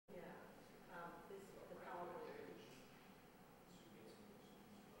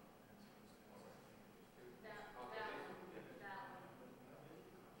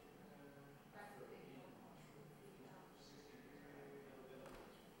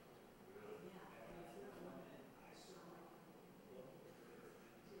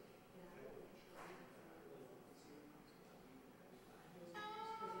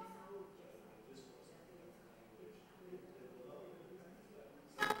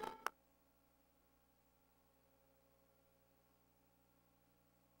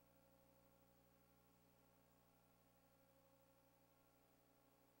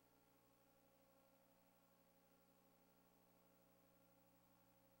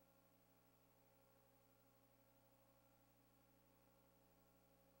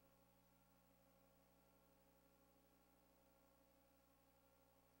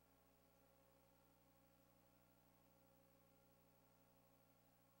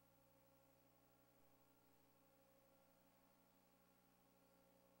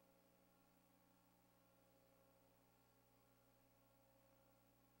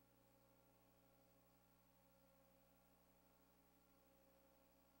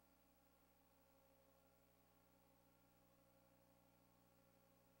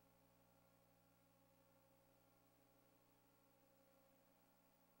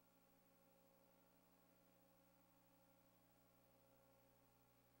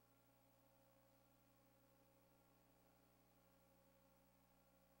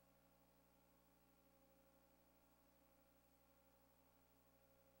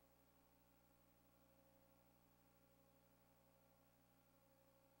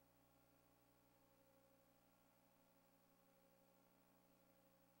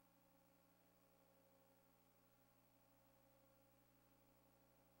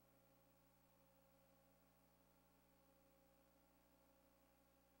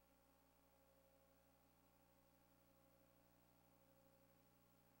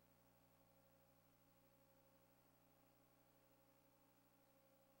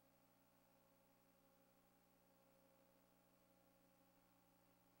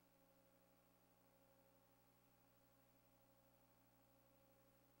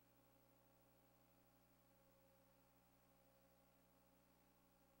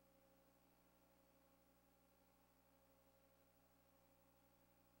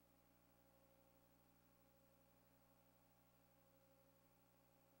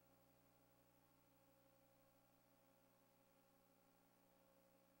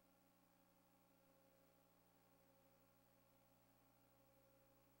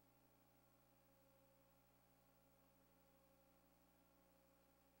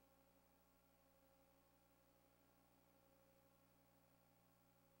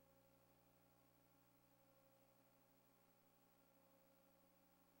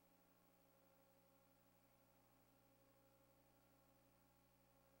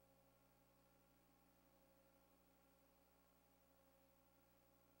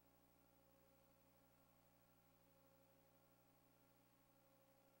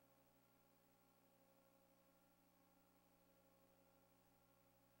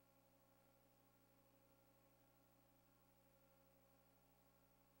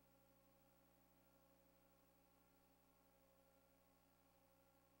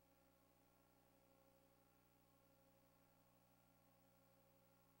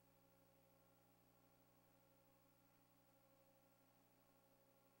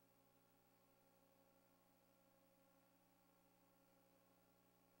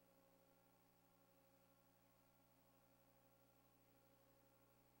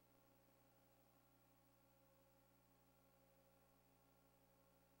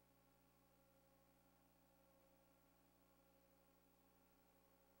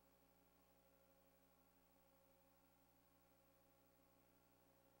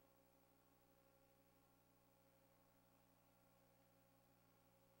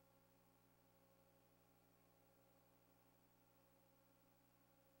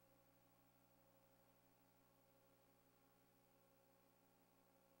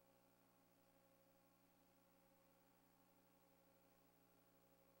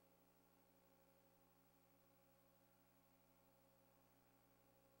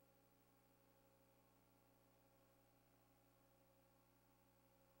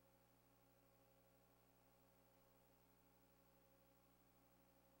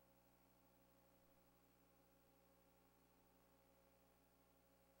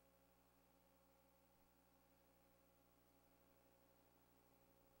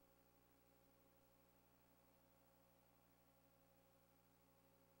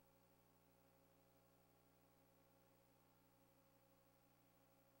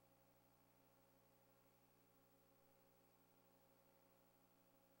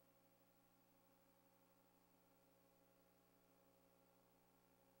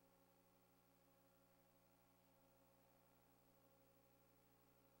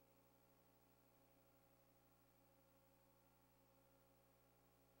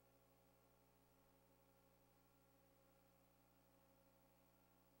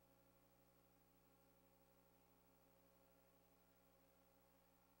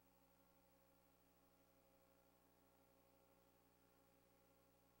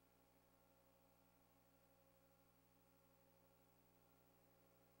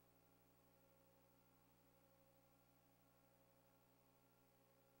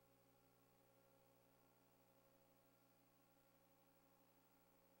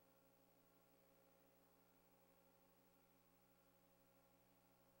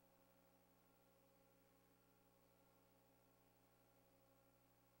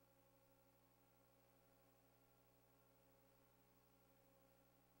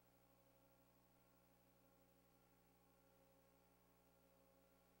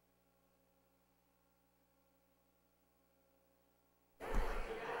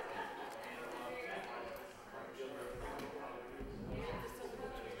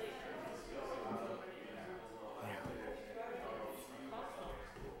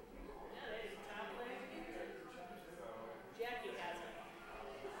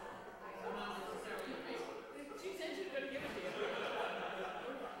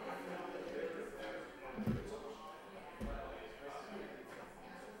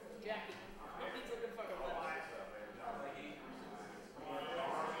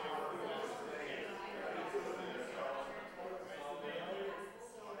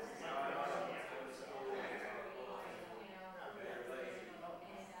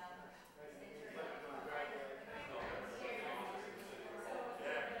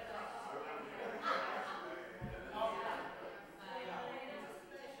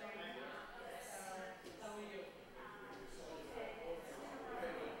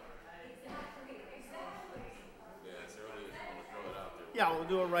Yeah, we'll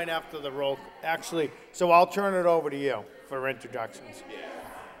do it right after the roll. Actually, so I'll turn it over to you for introductions. Yeah.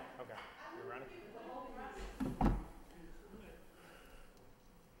 Okay. You ready?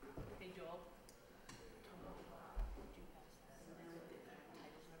 Hey, Joel.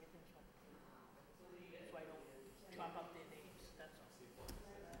 So I don't chalk up their names, that's all.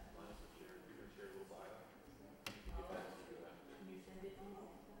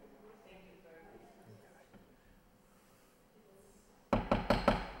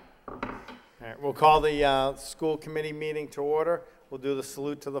 All right, we'll call the school committee meeting to order. We'll do the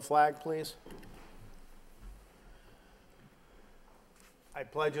salute to the flag, please. I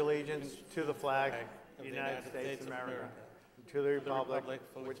pledge allegiance to the flag of the United States of America, and to the republic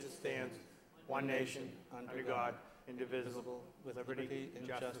for which it stands, one nation, under God, indivisible, with liberty and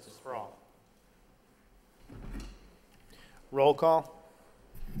justice for all. Roll call.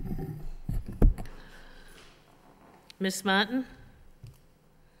 Ms. Martin?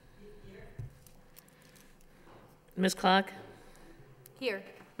 Ms. Clark? Here.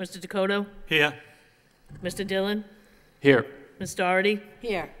 Mr. Dakota? Here. Mr. Dillon? Here. Ms. Doherty?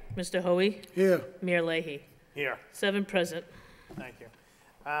 Here. Mr. Hoey? Here. Mayor Leahy? Here. 7 present. Thank you.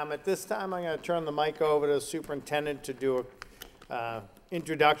 At this time, I'm going to turn the mic over to the superintendent to do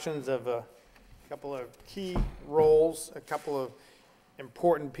introductions of a couple of key roles, a couple of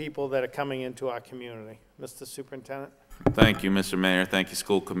important people that are coming into our community. Mr. Superintendent. Thank you, Mr. Mayor. Thank you,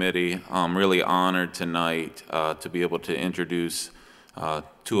 school committee. I'm really honored tonight to be able to introduce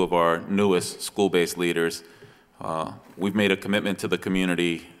two of our newest school-based leaders. We've made a commitment to the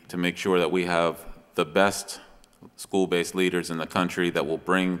community to make sure that we have the best school-based leaders in the country that will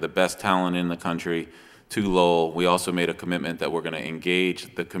bring the best talent in the country to Lowell. We also made a commitment that we're going to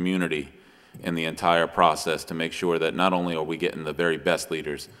engage the community in the entire process to make sure that not only are we getting the very best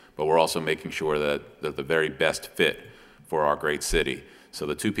leaders, but we're also making sure that they're the very best fit for our great city. So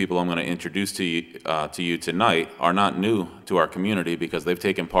the two people I'm going to introduce to you tonight are not new to our community because they've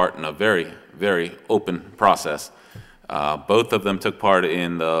taken part in a very, very open process. Both of them took part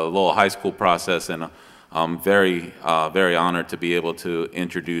in the Lowell High School process, and I'm very, very honored to be able to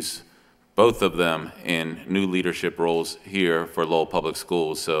introduce both of them in new leadership roles here for Lowell Public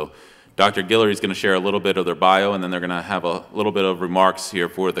Schools. So Dr. Guillory is going to share a little bit of their bio, and then they're going to have a little bit of remarks here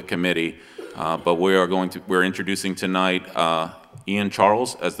for the committee. But we're introducing tonight Ian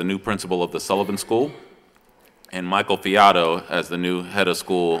Charles as the new principal of the Sullivan School, and Michael Fiato as the new head of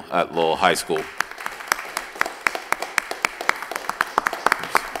school at Lowell High School.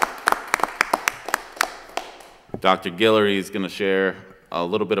 Dr. Guillory is going to share a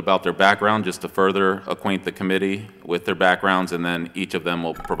little bit about their background just to further acquaint the committee with their backgrounds, and then each of them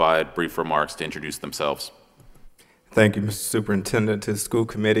will provide brief remarks to introduce themselves. Thank you, Mr. Superintendent, to the school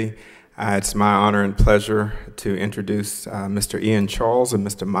committee. It's my honor and pleasure to introduce Mr. Ian Charles and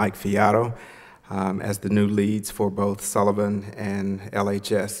Mr. Mike Fiato as the new leads for both Sullivan and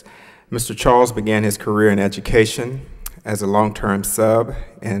LHS. Mr. Charles began his career in education as a long-term sub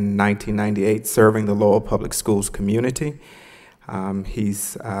in 1998, serving the Lowell Public Schools community.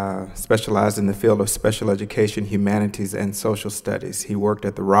 He's specialized in the field of special education, humanities, and social studies. He worked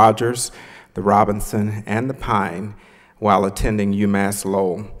at the Rogers, the Robinson, and the Pine while attending UMass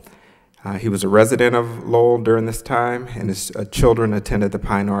Lowell. He was a resident of Lowell during this time, and his children attended the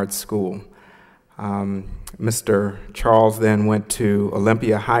Pine Arts School. Mr. Charles then went to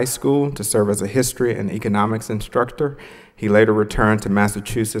Olympia High School to serve as a history and economics instructor. He later returned to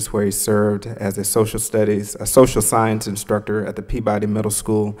Massachusetts, where he served as a social science instructor at the Peabody Middle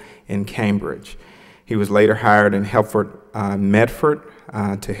School in Cambridge. He was later hired in Medford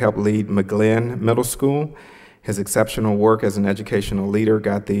to help lead McGlynn Middle School. His exceptional work as an educational leader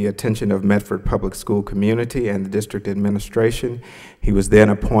got the attention of Medford Public School community and the district administration. He was then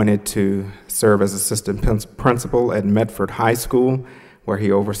appointed to serve as assistant principal at Medford High School, where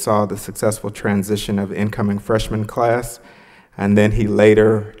he oversaw the successful transition of the incoming freshman class. And then he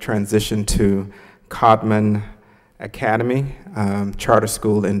later transitioned to Codman Academy Charter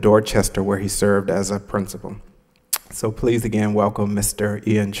School in Dorchester, where he served as a principal. So please again welcome Mr.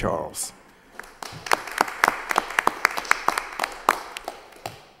 Ian Charles.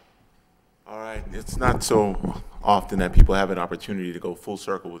 All right, it's not so often that people have an opportunity to go full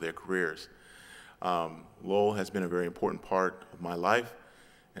circle with their careers. Lowell has been a very important part of my life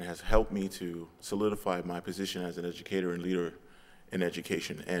and has helped me to solidify my position as an educator and leader in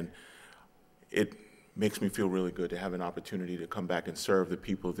education. And it makes me feel really good to have an opportunity to come back and serve the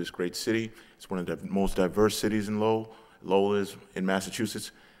people of this great city. It's one of the most diverse cities in Lowell. Lowell is in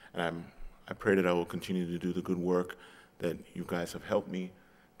Massachusetts, and I pray that I will continue to do the good work that you guys have helped me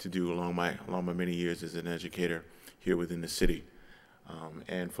to do along my many years as an educator here within the city.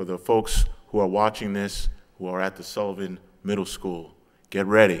 And for the folks who are watching this, who are at the Sullivan Middle School, get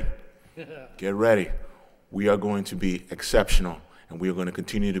ready. Get ready. We are going to be exceptional, and we are going to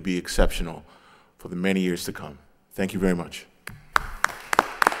continue to be exceptional for the many years to come. Thank you very much.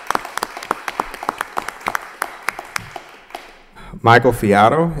 Michael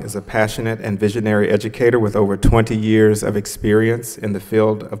Fiato is a passionate and visionary educator with over 20 years of experience in the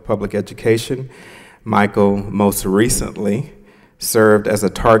field of public education. Michael most recently served as a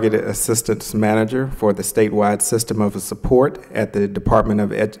targeted assistance manager for the statewide system of support at the Department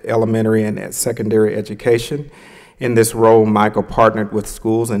of Elementary and Secondary Education. In this role, Michael partnered with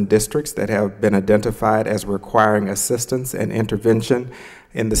schools and districts that have been identified as requiring assistance and intervention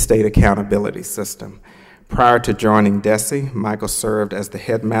in the state accountability system. Prior to joining DESE, Michael served as the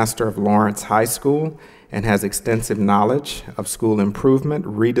headmaster of Lawrence High School and has extensive knowledge of school improvement,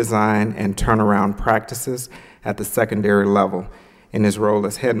 redesign, and turnaround practices at the secondary level. In his role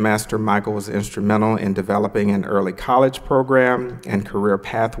as headmaster, Michael was instrumental in developing an early college program and career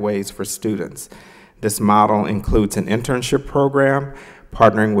pathways for students. This model includes an internship program,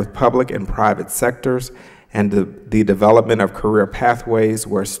 partnering with public and private sectors, and the development of career pathways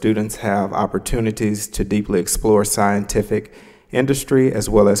where students have opportunities to deeply explore scientific, industry, as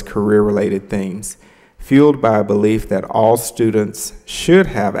well as career-related themes. Fueled by a belief that all students should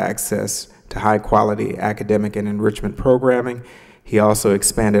have access to high-quality academic and enrichment programming, he also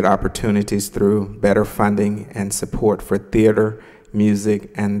expanded opportunities through better funding and support for theater, music,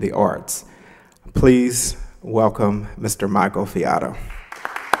 and the arts. Please welcome Mr. Michael Fiato.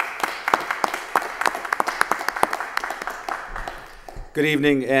 Good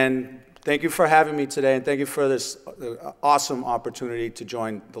evening, and thank you for having me today, and thank you for this awesome opportunity to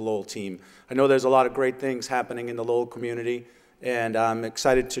join the Lowell team. I know there's a lot of great things happening in the Lowell community, and I'm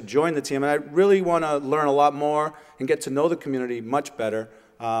excited to join the team. And I really want to learn a lot more and get to know the community much better.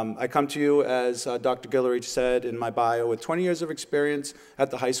 I come to you, as Dr. Guillory said in my bio, with 20 years of experience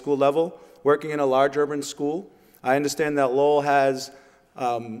at the high school level, working in a large urban school. I understand that Lowell has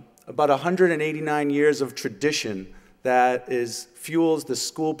about 189 years of tradition that fuels the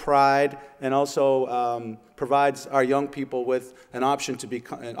school pride and also provides our young people with an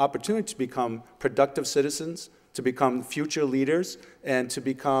opportunity to become productive citizens, to become future leaders, and to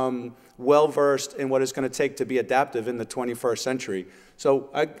become well-versed in what it's going to take to be adaptive in the 21st century.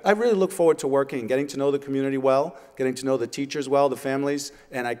 So I really look forward to working, getting to know the community well, getting to know the teachers well, the families,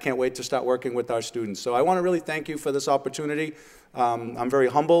 and I can't wait to start working with our students. So I want to really thank you for this opportunity. I'm very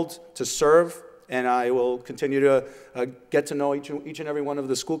humbled to serve, and I will continue to get to know each and every one of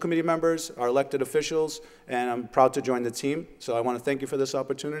the school committee members, our elected officials, and I'm proud to join the team. So I want to thank you for this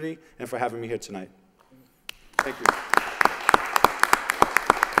opportunity and for having me here tonight. Thank you.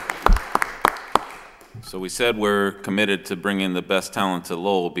 So we said we're committed to bringing the best talent to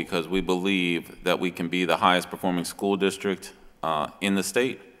Lowell because we believe that we can be the highest performing school district in the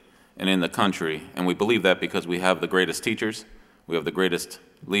state and in the country. And we believe that because we have the greatest teachers, we have the greatest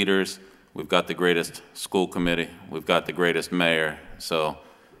leaders, we've got the greatest school committee, we've got the greatest mayor. So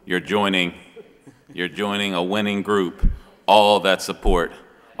you're joining a winning group, all that support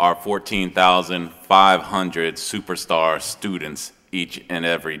our 14,500 superstar students each and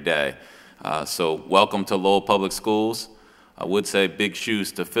every day. So welcome to Lowell Public Schools. I would say big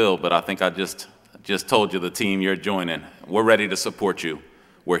shoes to fill, but I think I just told you the team you're joining. We're ready to support you.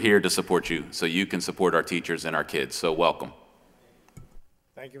 We're here to support you so you can support our teachers and our kids. So welcome.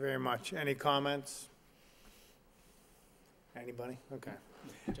 Thank you very much. Any comments? Anybody? Okay.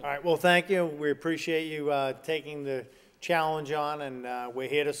 All right, well, thank you. We appreciate you taking the challenge on, and we're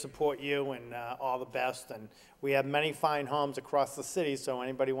here to support you, and all the best. And we have many fine homes across the city, so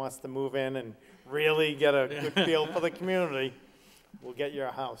anybody wants to move in and really get a good feel for the community, we'll get you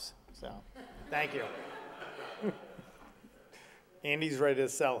a house. So, thank you. Andy's ready to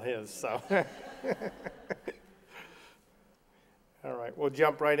sell his, so. All right, we'll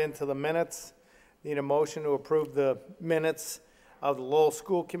jump right into the minutes. Need a motion to approve the minutes of the Lowell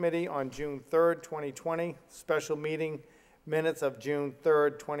School Committee on June 3rd, 2020, special meeting minutes of June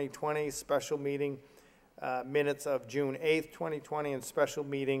 3rd, 2020, special meeting minutes of June 8th, 2020, and special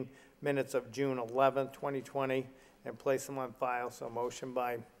meeting minutes of June 11th, 2020, and place them on file. So motion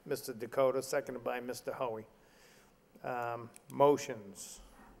by Mr. Dakota, seconded by Mr. Hoey. Motions.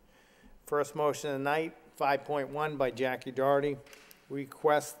 First motion tonight, 5.1 by Jackie Doherty.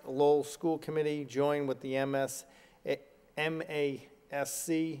 Request the Lowell School Committee join with the MASC and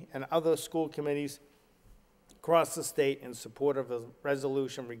other school committees across the state in support of a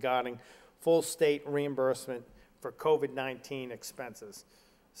resolution regarding full state reimbursement for COVID-19 expenses.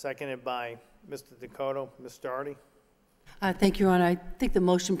 Seconded by Mr. Dakota. Ms. Doherty. Thank you, Your Honor. I think the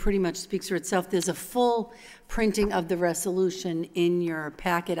motion pretty much speaks for itself. There's a full printing of the resolution in your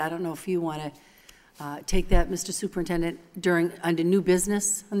packet. I don't know if you want to take that, Mr. Superintendent, under new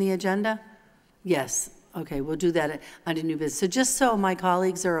business on the agenda? Yes. Okay, we'll do that under new business. So just so my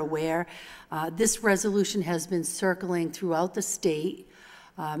colleagues are aware, this resolution has been circling throughout the state.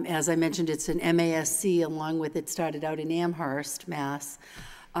 As I mentioned, it's an MASC, along with it started out in Amherst, Mass.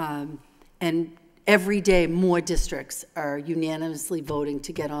 And every day, more districts are unanimously voting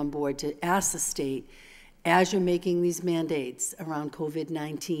to get on board to ask the state, as you're making these mandates around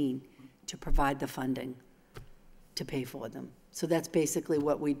COVID-19, to provide the funding to pay for them. So that's basically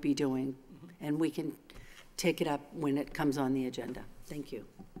what we'd be doing, and we can take it up when it comes on the agenda. Thank you.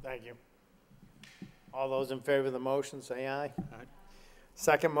 Thank you. All those in favor of the motion, say aye. Aye.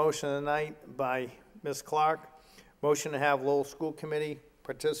 Second motion of the night by Ms. Clark. Motion to have Lowell School Committee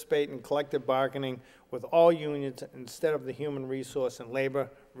participate in collective bargaining with all unions instead of the Human Resource and Labor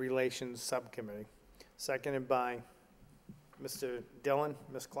Relations Subcommittee. Seconded by Mr. Dillon.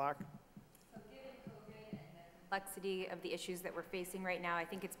 Ms. Clark. Complexity of the issues that we're facing right now, I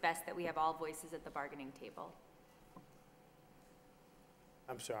think it's best that we have all voices at the bargaining table.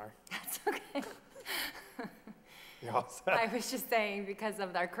 I'm sorry. That's okay. You all set? I was just saying, because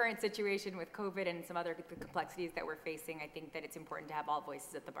of our current situation with COVID and some other complexities that we're facing, I think that it's important to have all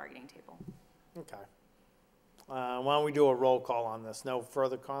voices at the bargaining table. Okay. Why don't we do a roll call on this? No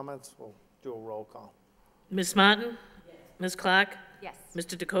further comments? We'll do a roll call. Ms. Martin? Yes. Ms. Clark? Yes.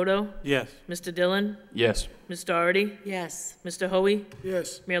 Mr. Dakota? Yes. Mr. Dillon? Yes. Ms. Doherty? Yes. Mr. Hoey?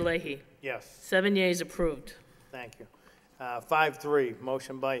 Yes. Mayor Leahy? Yes. 7 yeas approved. Thank you. 5-3,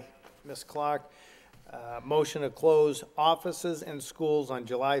 motion by Ms. Clark. Motion to close offices and schools on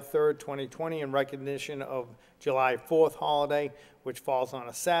July 3rd, 2020 in recognition of July 4th holiday, which falls on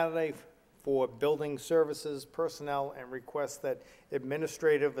a Saturday, for building services personnel, and request that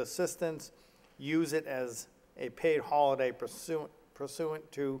administrative assistants use it as a paid holiday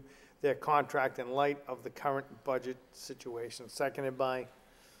pursuant to their contract in light of the current budget situation. Seconded by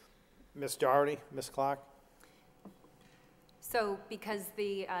Ms. Doherty. Ms. Clark? So because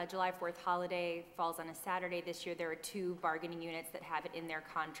the July 4th holiday falls on a Saturday this year, there are 2 bargaining units that have it in their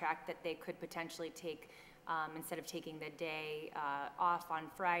contract that they could potentially take, instead of taking the day off on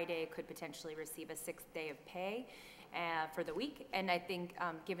Friday, could potentially receive a 6th day of pay for the week. And I think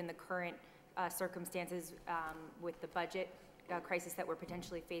given the current circumstances with the budget crisis that we're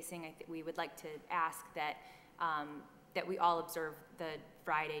potentially facing, I think we would like to ask that, that we all observe the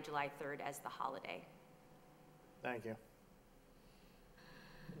Friday, July 3rd as the holiday. Thank you.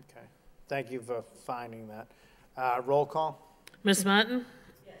 Okay. Thank you for finding that. Roll call? Ms. Martin?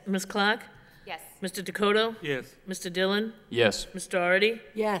 Yes. Ms. Clark? Yes. Mr. Dakota? Yes. Mr. Dillon? Yes. Ms. Doherty?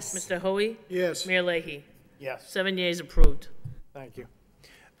 Yes. Mr. Hoey? Yes. Mayor Leahy? Yes. 7 yeas approved. Thank you.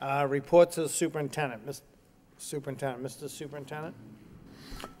 Report to the superintendent. Mr. Superintendent. Mr. Superintendent?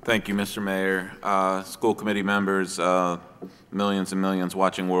 Thank you, Mr. Mayor. School committee members, millions and millions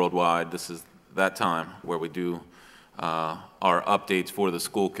watching worldwide. This is that time where we do our updates for the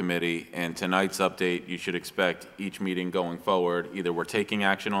school committee. And tonight's update, you should expect each meeting going forward, either we're taking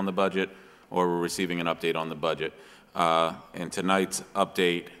action on the budget or we're receiving an update on the budget. And tonight's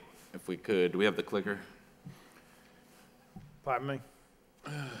update, if we could, do we have the clicker? Pardon me?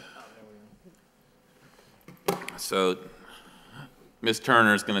 So Ms.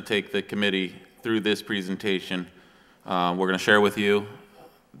 Turner is going to take the committee through this presentation. We're going to share with you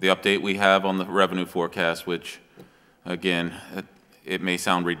the update we have on the revenue forecast, which, again, it may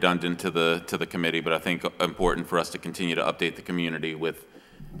sound redundant to the committee, but I think important for us to continue to update the community with,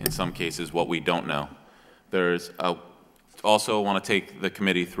 in some cases, what we don't know. There's also want to take the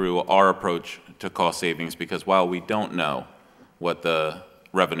committee through our approach to cost savings, because while we don't know what the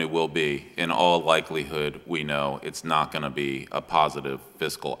revenue will be, in all likelihood, we know it's not going to be a positive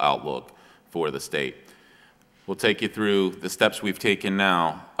fiscal outlook for the state. We'll take you through the steps we've taken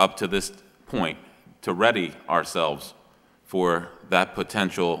now up to this point to ready ourselves for that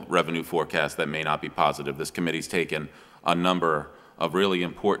potential revenue forecast that may not be positive. This committee's taken a number of really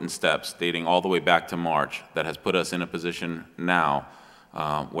important steps dating all the way back to March that has put us in a position now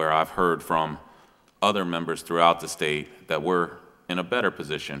where I've heard from other members throughout the state that we're in a better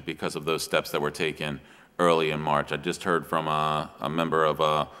position because of those steps that were taken early in March. I just heard from a member of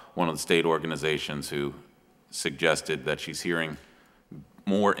one of the state organizations who suggested that she's hearing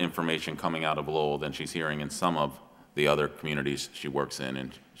more information coming out of Lowell than she's hearing in some of the other communities she works in,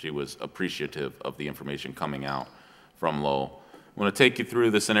 and she was appreciative of the information coming out from Lowell. I want to take you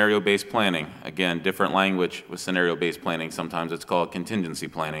through the scenario-based planning. Again, different language with scenario-based planning. Sometimes it's called contingency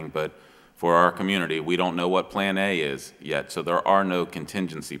planning, but for our community. We don't know what Plan A is yet, so there are no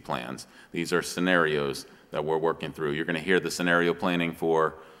contingency plans. These are scenarios that we're working through. You're going to hear the scenario planning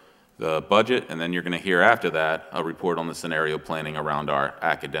for the budget, and then you're going to hear after that a report on the scenario planning around our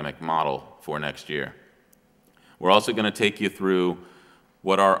academic model for next year. We're also going to take you through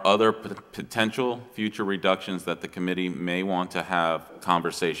what are other potential future reductions that the committee may want to have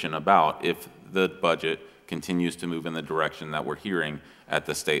conversation about if the budget continues to move in the direction that we're hearing at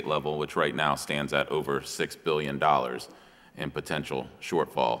the state level, which right now stands at over $6 billion in potential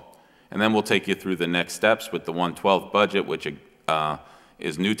shortfall. And then we'll take you through the next steps with the 1/12 budget, which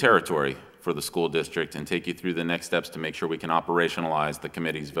is new territory for the school district, and take you through the next steps to make sure we can operationalize the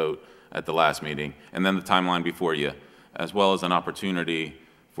committee's vote at the last meeting, and then the timeline before you, as well as an opportunity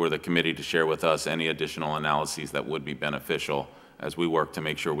for the committee to share with us any additional analyses that would be beneficial as we work to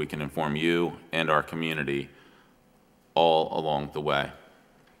make sure we can inform you and our community all along the way.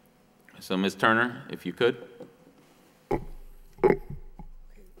 So, Ms. Turner, if you could.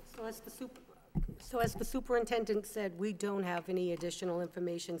 So as the superintendent said, we don't have any additional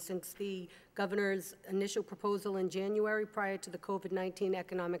information since the governor's initial proposal in January prior to the COVID-19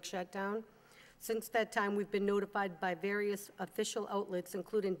 economic shutdown. Since that time, we've been notified by various official outlets,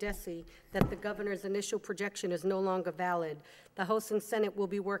 including DESE, that the governor's initial projection is no longer valid. The House and Senate will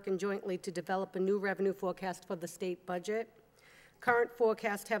be working jointly to develop a new revenue forecast for the state budget. Current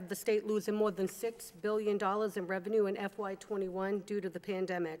forecasts have the state losing more than $6 billion in revenue in FY21 due to the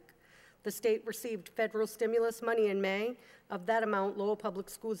pandemic. The state received federal stimulus money in May. Of that amount, Lowell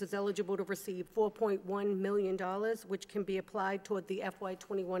Public Schools is eligible to receive $4.1 million, which can be applied toward the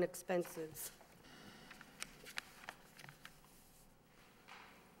FY21 expenses.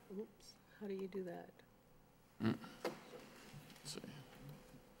 Oops, how do you do that? Let's see.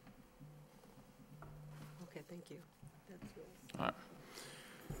 Okay, thank you. That's yours. All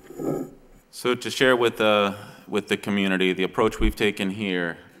right. So to share with the community, the approach we've taken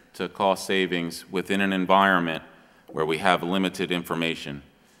here to cost savings within an environment where we have limited information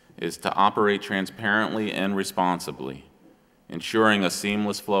is to operate transparently and responsibly, ensuring a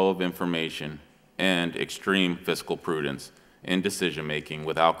seamless flow of information and extreme fiscal prudence in decision-making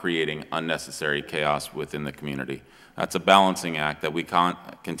without creating unnecessary chaos within the community. That's a balancing act that we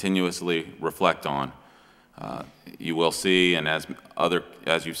continuously reflect on. You will see, and as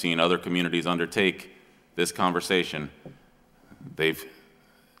you've seen other communities undertake this conversation, they've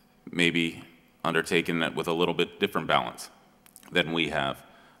maybe undertaken it with a little bit different balance than we have.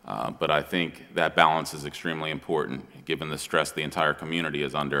 But I think that balance is extremely important given the stress the entire community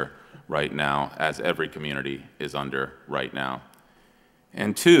is under right now, as every community is under right now.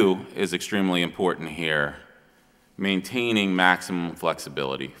 And two is extremely important here, maintaining maximum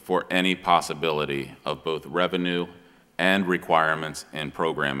flexibility for any possibility of both revenue and requirements in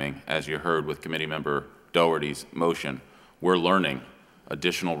programming. As you heard with Committee Member Doherty's motion, we're learning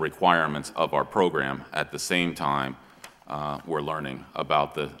additional requirements of our program. At the same time, we're learning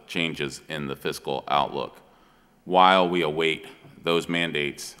about the changes in the fiscal outlook. While we await those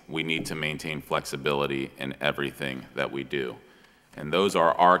mandates, we need to maintain flexibility in everything that we do. And those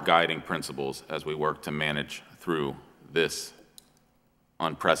are our guiding principles as we work to manage through this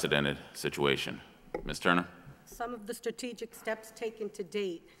unprecedented situation. Ms. Turner? Some of the strategic steps taken to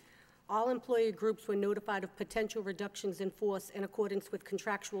date. All employee groups were notified of potential reductions in force in accordance with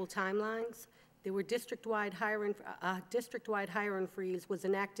contractual timelines. There were district-wide hiring freeze was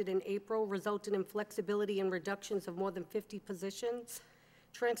enacted in April, resulting in flexibility and reductions of more than 50 positions.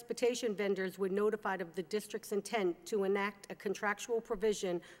 Transportation vendors were notified of the district's intent to enact a contractual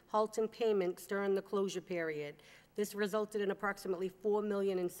provision halting payments during the closure period. This resulted in approximately $4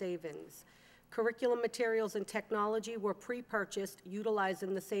 million in savings. Curriculum materials and technology were pre-purchased,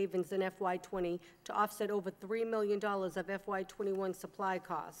 utilizing the savings in FY20 to offset over $3 million of FY21 supply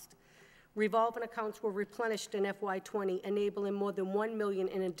cost. Revolving accounts were replenished in FY20, enabling more than $1 million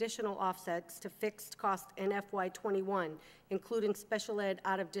in additional offsets to fixed cost in FY21, including special ed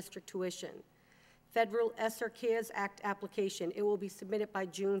out-of-district tuition. Federal ESSER CARES Act application. It will be submitted by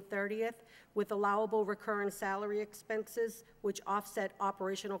June 30th with allowable recurring salary expenses, which offset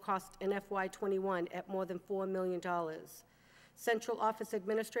operational costs in FY21 at more than $4 million. Central office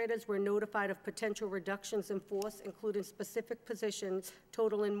administrators were notified of potential reductions in force, including specific positions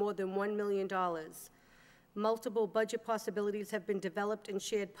totaling more than $1 million. Multiple budget possibilities have been developed and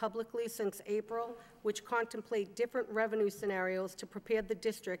shared publicly since April, which contemplate different revenue scenarios to prepare the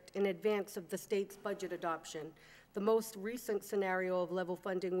district in advance of the state's budget adoption. The most recent scenario of level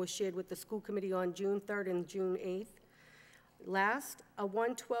funding was shared with the school committee on June 3rd and June 8th. Last, a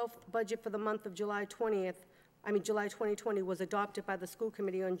 1/12 budget for the month of July 20th July 2020, was adopted by the school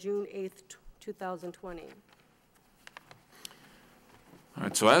committee on June 8th, 2020. All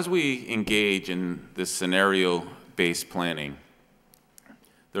right, so as we engage in this scenario-based planning,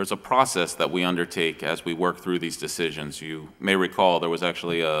 there's a process that we undertake as we work through these decisions. You may recall there was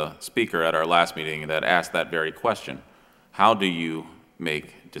actually a speaker at our last meeting that asked that very question. How do you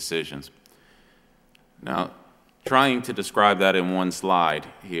make decisions? Now, trying to describe that in one slide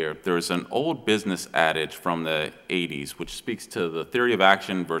here, there's an old business adage from the 80s which speaks to the theory of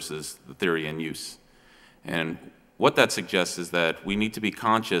action versus the theory in use. And what that suggests is that we need to be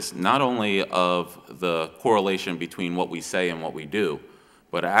conscious not only of the correlation between what we say and what we do,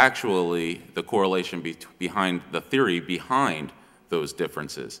 but actually the correlation behind the theory behind those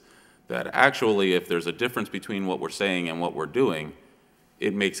differences. That actually, if there's a difference between what we're saying and what we're doing,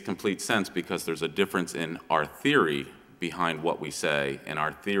 it makes complete sense because there's a difference in our theory behind what we say and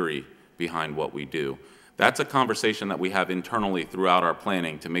our theory behind what we do. That's a conversation that we have internally throughout our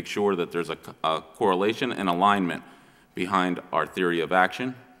planning to make sure that there's a correlation and alignment behind our theory of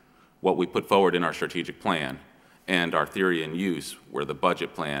action, what we put forward in our strategic plan, and our theory in use, where the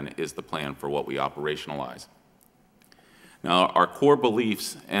budget plan is the plan for what we operationalize. Now, our core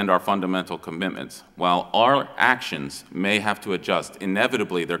beliefs and our fundamental commitments, while our actions may have to adjust,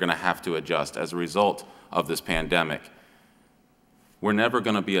 inevitably they're going to have to adjust as a result of this pandemic. We're never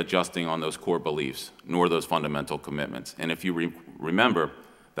going to be adjusting on those core beliefs, nor those fundamental commitments. And if you remember,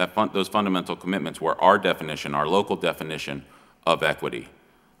 those fundamental commitments were our definition, our local definition of equity.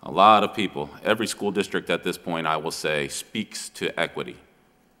 A lot of people, every school district at this point, I will say, speaks to equity.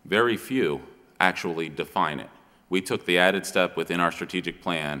 Very few actually define it. We took the added step within our strategic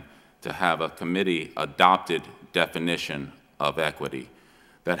plan to have a committee-adopted definition of equity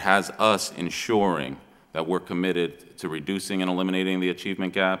that has us ensuring that we're committed to reducing and eliminating the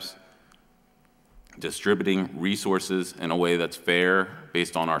achievement gaps, distributing resources in a way that's fair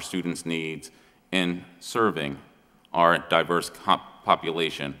based on our students' needs, and serving our diverse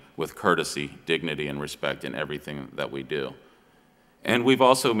population with courtesy, dignity, and respect in everything that we do. And we've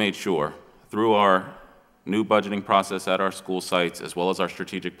also made sure, through our new budgeting process at our school sites, as well as our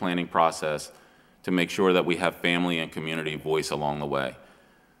strategic planning process, to make sure that we have family and community voice along the way.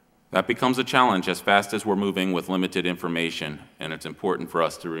 That becomes a challenge as fast as we're moving with limited information, and it's important for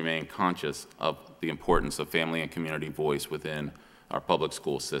us to remain conscious of the importance of family and community voice within our public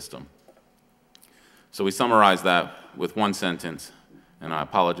school system. So we summarize that with one sentence, and I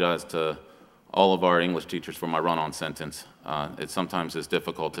apologize to all of our English teachers for my run-on sentence. It sometimes is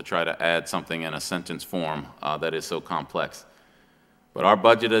difficult to try to add something in a sentence form that is so complex. But our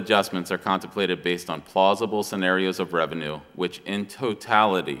budget adjustments are contemplated based on plausible scenarios of revenue, which in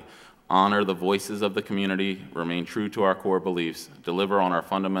totality honor the voices of the community, remain true to our core beliefs, deliver on our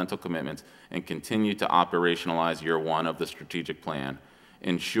fundamental commitments, and continue to operationalize year one of the strategic plan,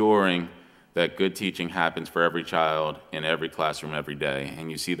 ensuring that good teaching happens for every child in every classroom every day. And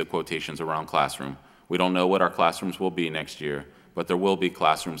you see the quotations around classroom. We don't know what our classrooms will be next year, but there will be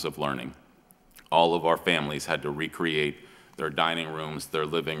classrooms of learning. All of our families had to recreate their dining rooms, their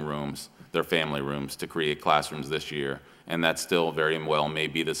living rooms, their family rooms to create classrooms this year. And that still very well may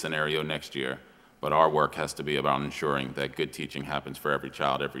be the scenario next year. But our work has to be about ensuring that good teaching happens for every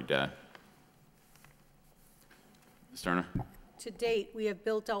child every day. Ms. Turner? To date, we have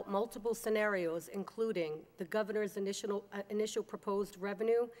built out multiple scenarios, including the governor's initial proposed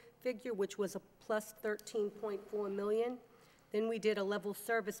revenue figure, which was a plus $13.4 million. Then we did a level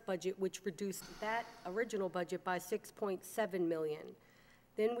service budget, which reduced that original budget by $6.7 million.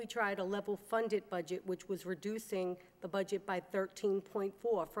 Then we tried a level funded budget, which was reducing the budget by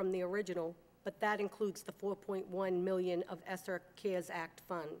 $13.4 from the original, but that includes the $4.1 million of ESSER CARES Act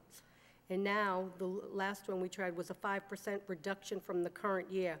funds. And now, the last one we tried was a 5% reduction from the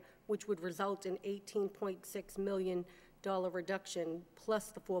current year, which would result in $18.6 million reduction,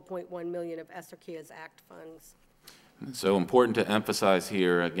 plus the $4.1 million of ESSER CARES Act funds. So important to emphasize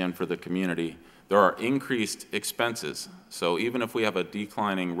here, again, for the community, there are increased expenses. So even if we have a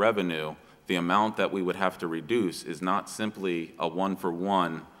declining revenue, the amount that we would have to reduce is not simply a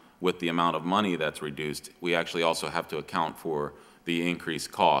one-for-one with the amount of money that's reduced. We actually also have to account for the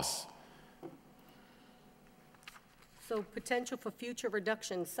increased costs. So potential for future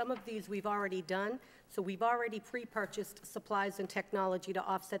reductions, some of these we've already done. So we've already pre-purchased supplies and technology to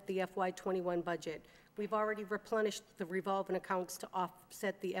offset the FY21 budget. We've already replenished the revolving accounts to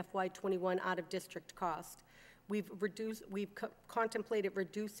offset the FY21 out-of-district cost. We've contemplated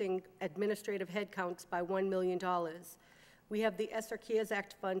reducing administrative headcounts by $1 million. We have the ESSER CARES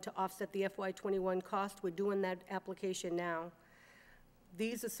Act fund to offset the FY21 cost. We're doing that application now.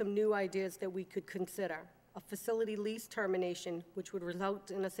 These are some new ideas that we could consider. a facility lease termination, which would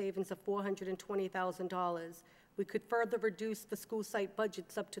result in a savings of $420,000. We could further reduce the school site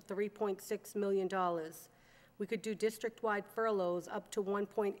budgets up to $3.6 million. We could do district-wide furloughs up to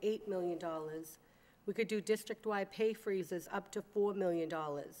 $1.8 million. We could do district-wide pay freezes up to $4 million.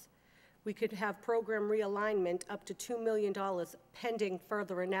 We could have program realignment up to $2 million pending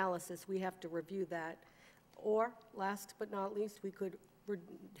further analysis. We have to review that. Or, last but not least, we could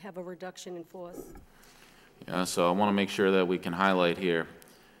have a reduction in force. Yeah, so I want to make sure that we can highlight here.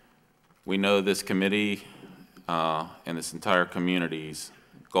 We know this committee and this entire community's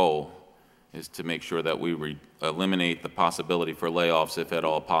goal is to make sure that we eliminate the possibility for layoffs if at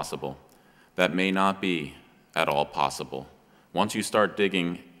all possible. That may not be at all possible. Once you start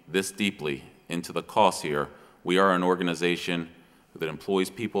digging this deeply into the costs here, we are an organization that employs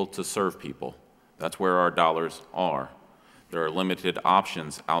people to serve people. That's where our dollars are. There are limited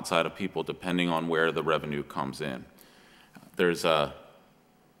options outside of people depending on where the revenue comes in. There's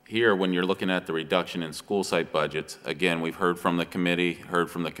here, when you're looking at the reduction in school site budgets, again, we've heard from the committee, heard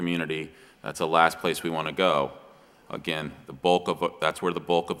from the community. That's the last place we want to go. Again, that's where the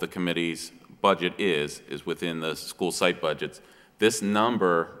bulk of the committee's budget is within the school site budgets. This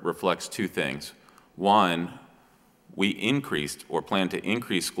number reflects two things. One, we increased or plan to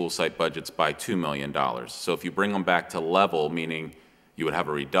increase school site budgets by $2 million. So if you bring them back to level, meaning you would have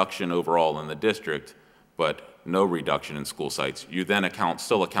a reduction overall in the district, but no reduction in school sites, you then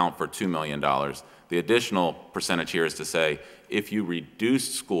still account for $2 million. The additional percentage here is to say, if you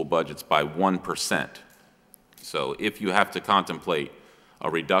reduce school budgets by 1%, so if you have to contemplate a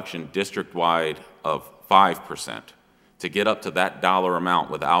reduction district-wide of 5%, to get up to that dollar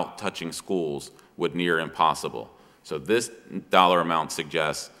amount without touching schools would near impossible. So this dollar amount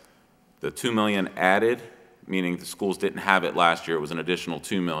suggests the $2 million added, meaning the schools didn't have it last year, it was an additional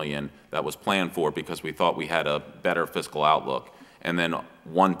 $2 million that was planned for because we thought we had a better fiscal outlook, and then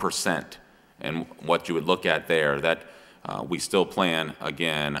 1%. And what you would look at there, that we still plan,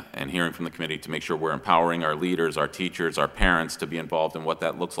 again, and hearing from the committee, to make sure we're empowering our leaders, our teachers, our parents to be involved in what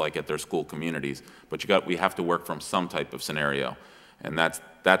that looks like at their school communities. But we have to work from some type of scenario, and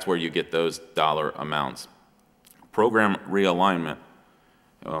that's where you get those dollar amounts. Program realignment,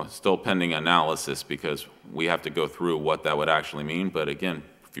 still pending analysis because we have to go through what that would actually mean. But again,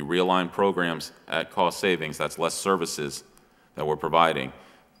 if you realign programs at cost savings, that's less services that we're providing.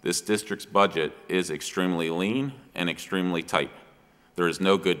 This district's budget is extremely lean and extremely tight. There is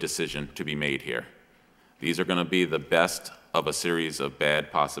no good decision to be made here. These are going to be the best of a series of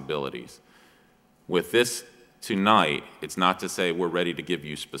bad possibilities. With this tonight, it's not to say we're ready to give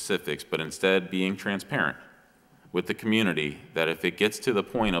you specifics, but instead being transparent with the community that if it gets to the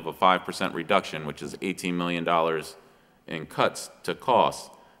point of a 5% reduction, which is $18 million in cuts to costs,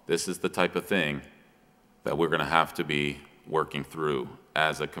 this is the type of thing that we're going to have to be working through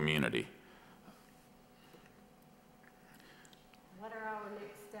as a community. What are our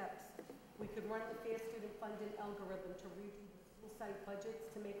next steps? We could run the fair student funded algorithm to review the school site budgets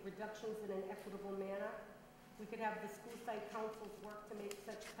to make reductions in an equitable manner. We could have the school site councils work to make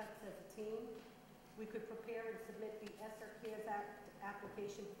such cuts as a team. We could prepare and submit the ESSER CARES Act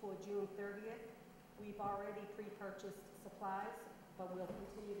application before June 30th. We've already pre-purchased supplies, but we'll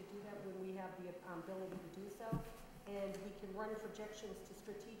continue to do that when we have the ability to do so. And we can run projections to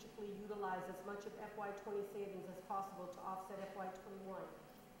strategically utilize as much of FY20 savings as possible to offset FY21.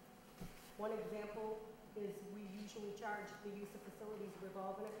 One example is we usually charge the use of facilities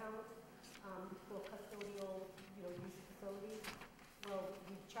revolving account for custodial, use of facilities. Well,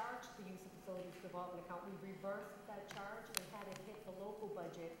 we charged the use of facilities revolving account. We reversed that charge and had it hit the local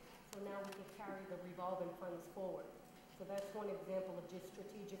budget, so now we can carry the revolving funds forward. So that's one example of just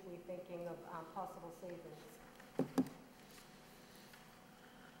strategically thinking of possible savings.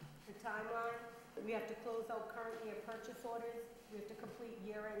 The timeline, we have to close out current year purchase orders. We have to complete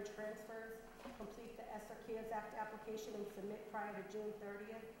year-end transfers, complete the ESSER CARES Act application and submit prior to June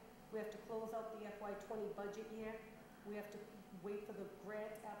 30th. We have to close out the FY20 budget year. We have to wait for the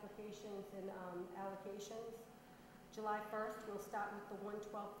grant applications and allocations. July 1st, we'll start with the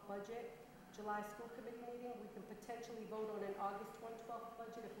 1/12 budget. July school committee meeting, we can potentially vote on an August 1/12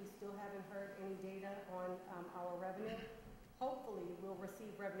 budget if we still haven't heard any data on our revenue. Hopefully, we'll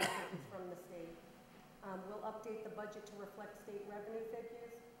receive revenue figures from the state. We'll update the budget to reflect state revenue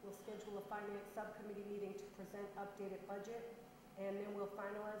figures. We'll schedule a finance subcommittee meeting to present updated budget, and then we'll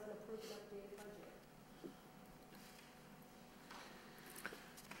finalize and approve an updated budget.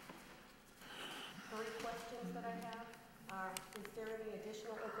 Three questions that I have are, is there any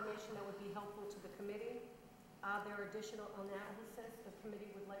additional information that would be helpful to the committee? Are there additional analysis the committee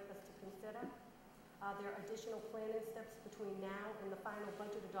would like us to consider? Are there additional planning steps between now and the final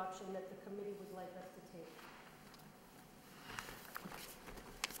budget adoption that the committee would like us to take?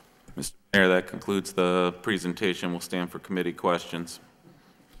 Mr. Mayor, that concludes the presentation. We'll stand for committee questions.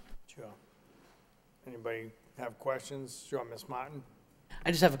 Sure. Anybody have questions? Sure, Ms. Martin? I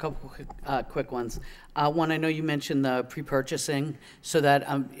just have a couple quick ones. One, I know you mentioned the pre-purchasing, so that,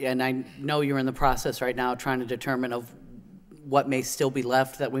 and I know you're in the process right now trying to determine of what may still be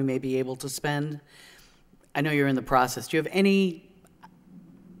left that we may be able to spend. I know you're in the process. Do you have any,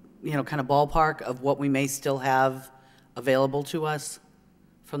 kind of ballpark of what we may still have available to us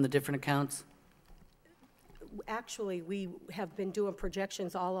from the different accounts? Actually, we have been doing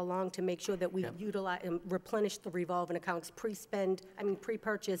projections all along to make sure that we utilize and replenish the revolving accounts,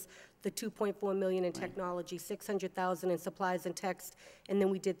 pre-purchase the $2.4 million in technology, $600,000 in supplies and text, and then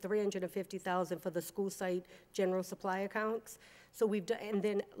we did $350,000 for the school site general supply accounts. So we've done, and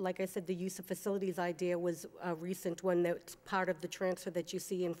then, like I said, the use of facilities idea was a recent one that's part of the transfer that you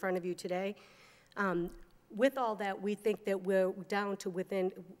see in front of you today. With all that, we think that we're down to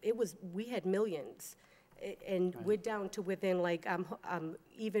within, we had millions. And we're down to within, like,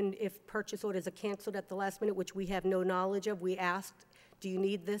 even if purchase orders are canceled at the last minute, which we have no knowledge of, we asked, do you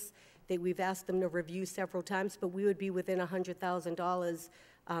need this? We've asked them to review several times, but we would be within $100,000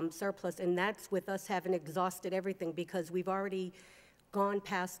 surplus, and that's with us having exhausted everything, because we've already gone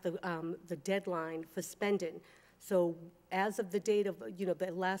past the deadline for spending. So as of the date of,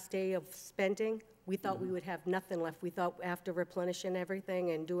 the last day of spending, we thought we would have nothing left. We thought after replenishing everything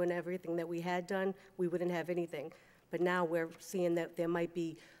and doing everything that we had done, we wouldn't have anything. But now we're seeing that there might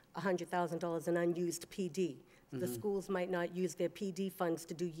be $100,000 in unused PD. The schools might not use their PD funds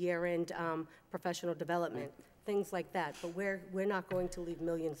to do year-end professional development, things like that. But we're not going to leave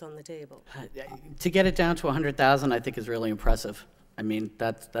millions on the table. To get it down to 100,000, I think is really impressive. I mean,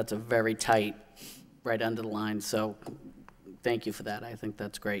 that's a very tight, right under the line. So thank you for that. I think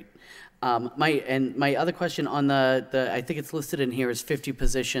that's great. My other question on the I think it's listed in here as 50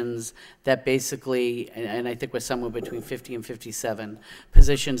 positions that basically, and I think we're somewhere between 50 and 57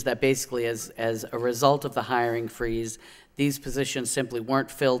 positions that basically, as a result of the hiring freeze, these positions simply weren't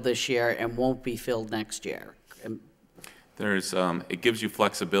filled this year and won't be filled next year. There's, it gives you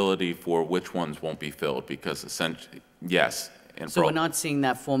flexibility for which ones won't be filled, because essentially, yes. And So we're not seeing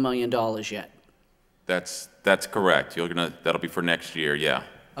that $4 million yet? That's correct. That'll be for next year, yeah.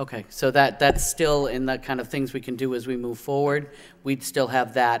 Okay, so that's still in the kind of things we can do as we move forward. We'd still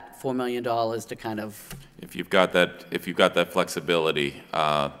have that $4 million to kind of. If you've got that flexibility,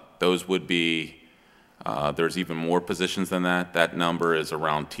 those would be, there's even more positions than that. That number is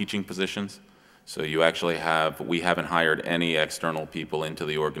around teaching positions. So you actually we haven't hired any external people into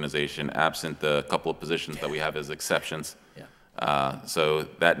the organization, absent the couple of positions that we have as exceptions. Yeah. So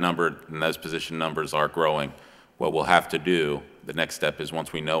that number and those position numbers are growing. What we'll have to do, the next step is,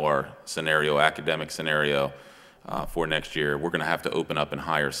 once we know our academic scenario for next year, we're going to have to open up and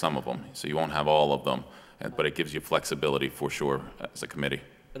hire some of them. So you won't have all of them, but it gives you flexibility for sure as a committee.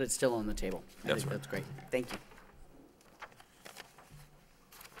 But it's still on the table. That's right. That's great. Thank you.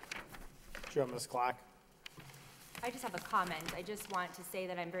 Sure, Ms. Clark? I just have a comment. I just want to say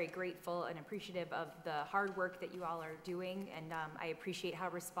that I'm very grateful and appreciative of the hard work that you all are doing, and I appreciate how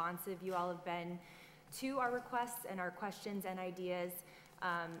responsive you all have been to our requests and our questions and ideas.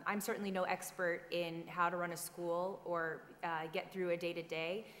 I'm certainly no expert in how to run a school or get through a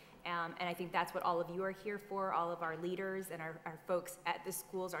day-to-day, and I think that's what all of you are here for, all of our leaders and our folks at the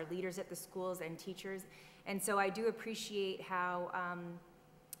schools, our leaders at the schools and teachers. And so I do appreciate how,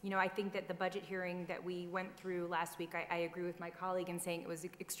 I think that the budget hearing that we went through last week, I agree with my colleague in saying it was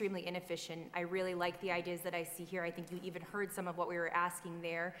extremely inefficient. I really like the ideas that I see here. I think you even heard some of what we were asking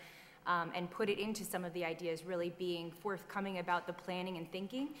there. And put it into some of the ideas, really being forthcoming about the planning and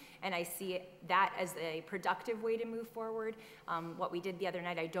thinking, and I see that as a productive way to move forward. What we did the other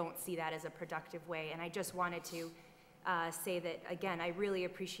night, I don't see that as a productive way, and I just wanted to say that, again, I really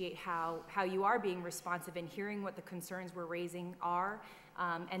appreciate how you are being responsive and hearing what the concerns we're raising are,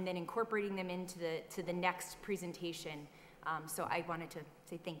 and then incorporating them into the next presentation. So I wanted to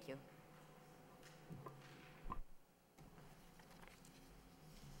say thank you.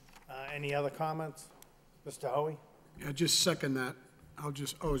 Any other comments? Mr. Hoey? Yeah, just second that.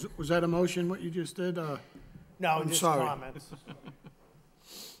 Was that a motion, what you just did? No, I'm just sorry. comments.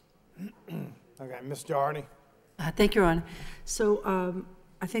 Okay, Ms. Doherty? Thank you, Your Honor. So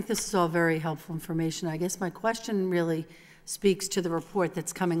I think this is all very helpful information. I guess my question really speaks to the report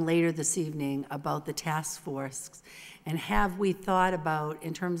that's coming later this evening about the task force. And have we thought about,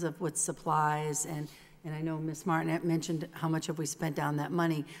 in terms of what supplies, and I know Ms. Martin mentioned how much have we spent down that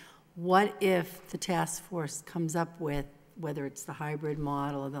money, what if the task force comes up with, whether it's the hybrid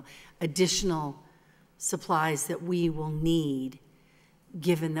model or the additional supplies that we will need,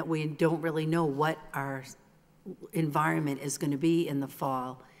 given that we don't really know what our environment is going to be in the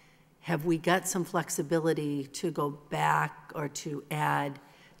fall? Have we got some flexibility to go back or to add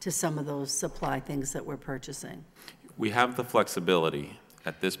to some of those supply things that we're purchasing? We have the flexibility.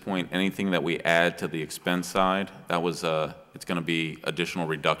 At this point, anything that we add to the expense side, that was, it's going to be additional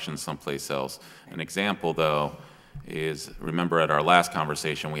reductions someplace else. An example, though, is, remember at our last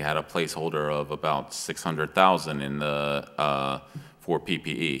conversation, we had a placeholder of about $600,000 in the, for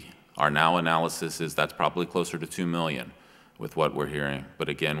PPE. Our now analysis is that's probably closer to $2 million with what we're hearing. But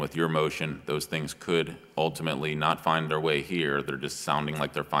again, with your motion, those things could ultimately not find their way here. They're just sounding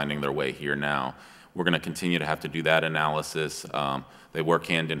like they're finding their way here now. We're going to continue to have to do that analysis. They work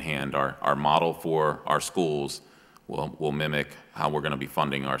hand in hand. Our model for our schools will mimic how we're going to be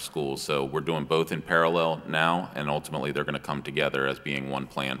funding our schools. So we're doing both in parallel now, and ultimately they're going to come together as being one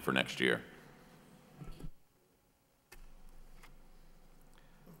plan for next year.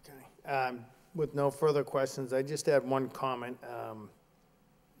 Okay. With no further questions, I just had one comment.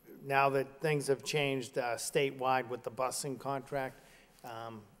 Now that things have changed statewide with the busing contract,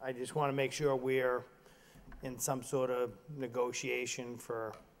 I just want to make sure we're in some sort of negotiation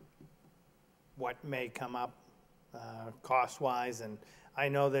for what may come up cost-wise. And I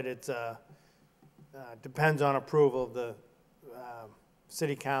know that it's depends on approval of the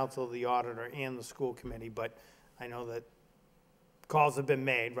city council, the auditor, and the school committee, but I know that calls have been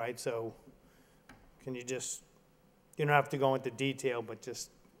made, right? So can you just, you don't have to go into detail, but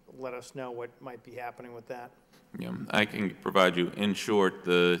just let us know what might be happening with that. Yeah, I can provide you, in short,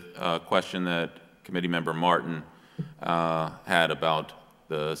 the question that Committee Member Martin had about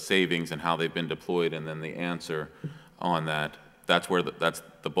the savings and how they've been deployed, and then the answer on that. That's where that's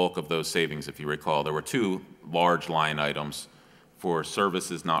the bulk of those savings, if you recall. There were two large line items for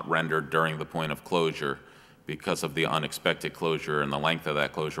services not rendered during the point of closure because of the unexpected closure and the length of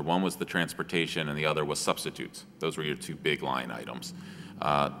that closure. One was the transportation, and the other was substitutes. Those were your two big line items.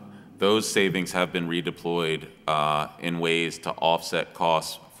 Those savings have been redeployed in ways to offset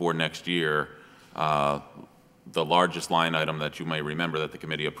costs for next year. The largest line item that you may remember that the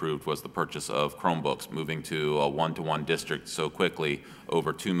committee approved was the purchase of Chromebooks, moving to a one-to-one district so quickly.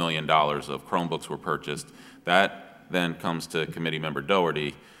 Over $2 million of Chromebooks were purchased. That then comes to Committee Member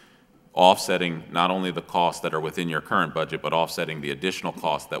Doherty, offsetting not only the costs that are within your current budget, but offsetting the additional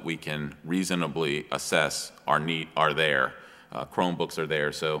costs that we can reasonably assess are there. Chromebooks are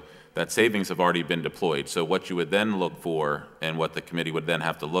there, so that savings have already been deployed. So what you would then look for, and what the committee would then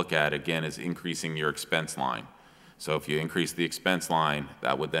have to look at, again, is increasing your expense line. So if you increase the expense line,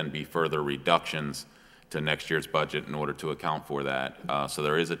 that would then be further reductions to next year's budget in order to account for that. So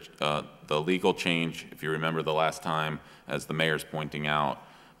there is the legal change. If you remember the last time, as the mayor's pointing out,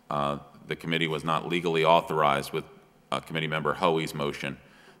 the committee was not legally authorized with Committee Member Hoey's motion.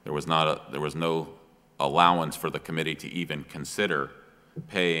 There was no allowance for the committee to even consider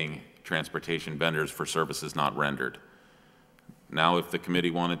paying transportation vendors for services not rendered. Now, if the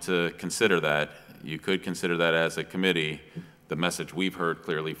committee wanted to consider that, you could consider that as a committee. The message we've heard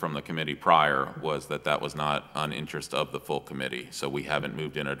clearly from the committee prior was that that was not an interest of the full committee. So we haven't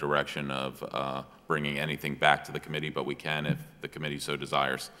moved in a direction of bringing anything back to the committee, but we can if the committee so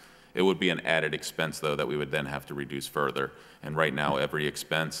desires. It would be an added expense, though, that we would then have to reduce further. And right now, every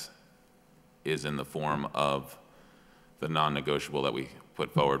expense is in the form of the non-negotiable that we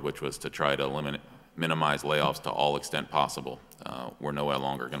put forward, which was to try to minimize layoffs to all extent possible. We're no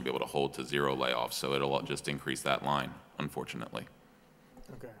longer going to be able to hold to zero layoffs, so it'll just increase that line, unfortunately.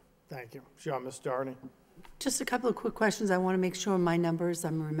 Okay, thank you. Sure, Ms. Doherty. Just a couple of quick questions. I want to make sure my numbers,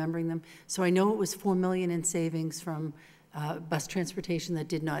 I'm remembering them. So I know it was $4 million in savings from bus transportation that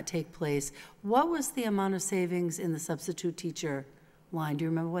did not take place. What was the amount of savings in the substitute teacher line? Do you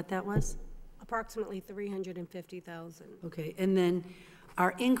remember what that was? Approximately $350,000. Okay, and then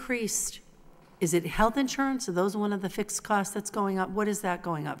our increased, is it health insurance? Are those one of the fixed costs that's going up? What is that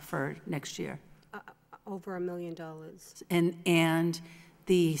going up for next year? Over $1 million. And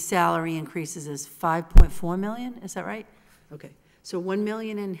the salary increases is 5.4 million, is that right? Okay, so 1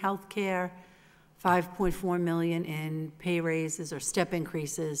 million in health care, 5.4 million in pay raises or step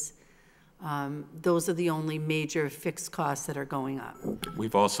increases. Those are the only major fixed costs that are going up.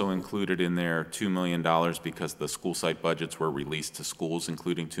 We've also included in there $2 million because the school site budgets were released to schools,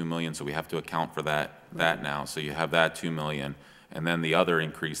 including $2 million, so we have to account for that now. So you have that $2 million. And then the other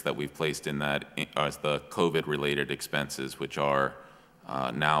increase that we've placed in that is the COVID-related expenses, which are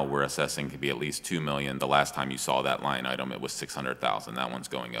now we're assessing to be at least $2 million. The last time you saw that line item, it was $600,000. That one's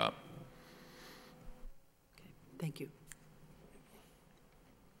going up. Thank you.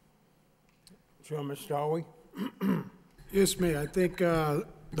 Sure, Mr. Howie? Yes, Mayor, I think the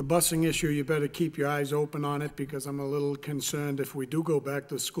busing issue, you better keep your eyes open on it, because I'm a little concerned if we do go back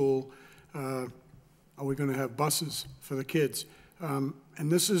to school, are we going to have buses for the kids? And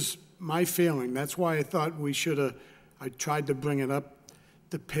this is my feeling. That's why I thought we should have, I tried to bring it up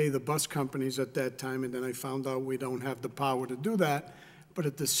to pay the bus companies at that time, and then I found out we don't have the power to do that. But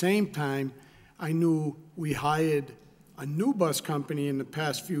at the same time, I knew we hired a new bus company in the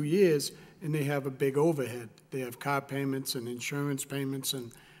past few years, and they have a big overhead. They have car payments and insurance payments,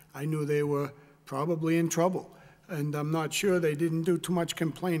 and I knew they were probably in trouble. And I'm not sure, they didn't do too much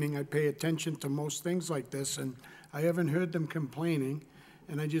complaining. I pay attention to most things like this, and I haven't heard them complaining.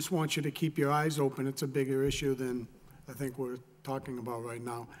 And I just want you to keep your eyes open. It's a bigger issue than I think we're talking about right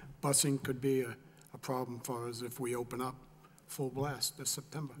now. Busing could be a problem for us if we open up full blast this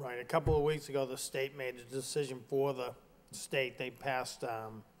September. Right, a couple of weeks ago, the state made a decision for the state. They passed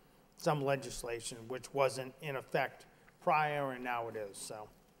some legislation which wasn't in effect prior, and now it is, so.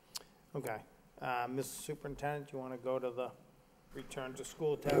 Okay. Mr. Superintendent, do you want to go to the Return to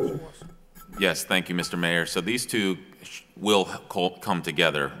School Task Force? Yes, thank you, Mr. Mayor. So these two will come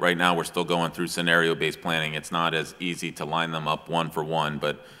together. Right now, we're still going through scenario-based planning. It's not as easy to line them up one for one,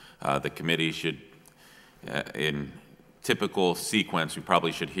 but the committee should, in typical sequence, we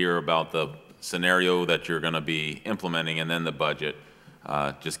probably should hear about the scenario that you're going to be implementing and then the budget.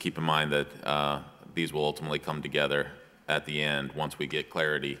 Just keep in mind that these will ultimately come together at the end once we get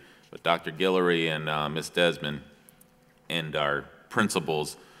clarity. But Dr. Guillory and Ms. Desmond and our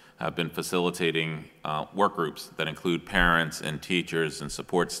principals have been facilitating work groups that include parents and teachers and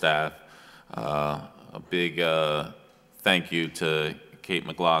support staff. A big thank you to Kate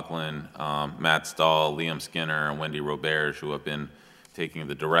McLaughlin, Matt Stahl, Liam Skinner, and Wendy Roberge, who have been taking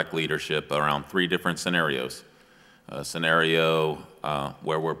the direct leadership around 3 different scenarios. A scenario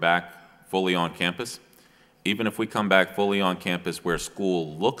where we're back fully on campus. Even if we come back fully on campus where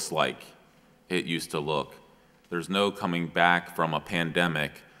school looks like it used to look, there's no coming back from a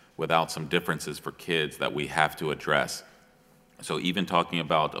pandemic without some differences for kids that we have to address. So even talking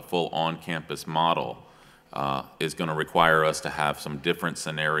about a full on-campus model is going to require us to have some different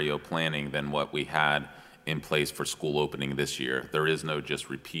scenario planning than what we had in place for school opening this year. There is no just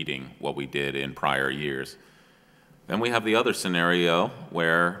repeating what we did in prior years. Then we have the other scenario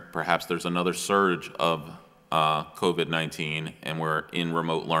where perhaps there's another surge of COVID-19 and we're in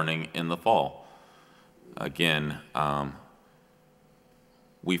remote learning in the fall. Again,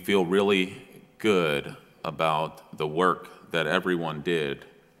 we feel really good about the work that everyone did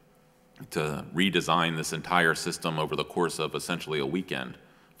to redesign this entire system over the course of essentially a weekend,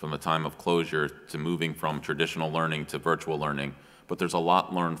 from the time of closure to moving from traditional learning to virtual learning. But there's a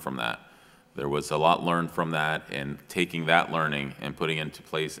lot learned from that. There was a lot learned from that, and taking that learning and putting it into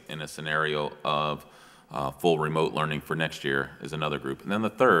place in a scenario of full remote learning for next year is another group. And then the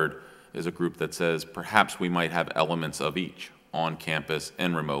third is a group that says perhaps we might have elements of each, on campus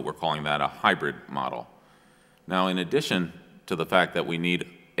and remote. We're calling that a hybrid model. Now, in addition to the fact that we need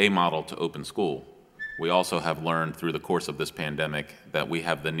a model to open school, we also have learned through the course of this pandemic that we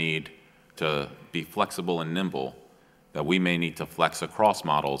have the need to be flexible and nimble, that we may need to flex across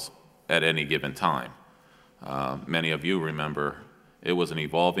models at any given time. Many of you remember it was an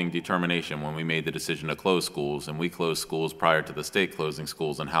evolving determination when we made the decision to close schools, and we closed schools prior to the state closing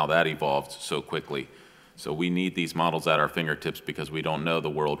schools, and how that evolved so quickly. So we need these models at our fingertips because we don't know the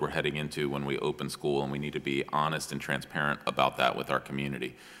world we're heading into when we open school, and we need to be honest and transparent about that with our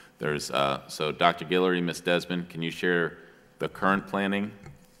community. So Dr. Guillory, Ms. Desmond, can you share the current planning?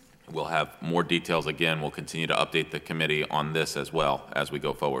 We'll have more details again. We'll continue to update the committee on this as well as we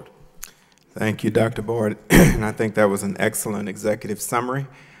go forward. Thank you, Dr. Board. And I think that was an excellent executive summary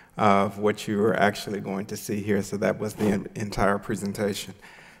of what you were actually going to see here. So that was the entire presentation.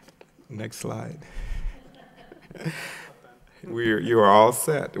 Next slide. You are all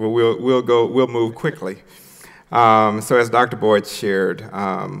set. Well, we'll move quickly. So as Dr. Boyd shared,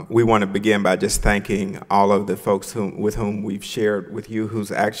 we want to begin by just thanking all of the folks with whom we've shared with you,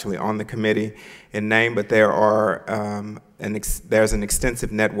 who's actually on the committee in name, but there are there's an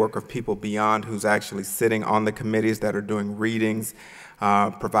extensive network of people beyond who's actually sitting on the committees that are doing readings,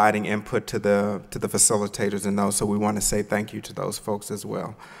 providing input to the facilitators and those. So we want to say thank you to those folks as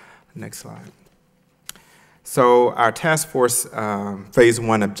well. Next slide. So our task force phase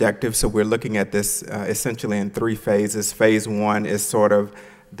 1 objective, so we're looking at this essentially in 3 phases. Phase 1 is sort of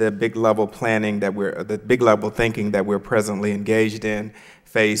the big level planning the big level thinking that we're presently engaged in.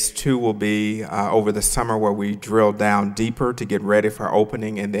 Phase 2 will be over the summer, where we drill down deeper to get ready for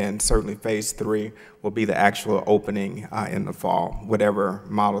opening, and then certainly phase 3 will be the actual opening in the fall, whatever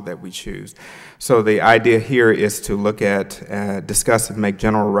model that we choose. So the idea here is to look at, discuss and make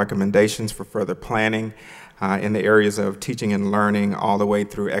general recommendations for further planning in the areas of teaching and learning, all the way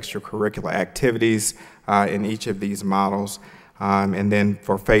through extracurricular activities in each of these models. And then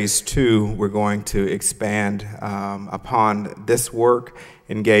for phase 2, we're going to expand upon this work,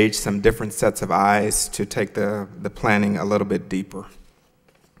 engage some different sets of eyes to take the planning a little bit deeper.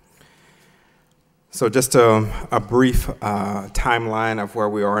 So just a brief timeline of where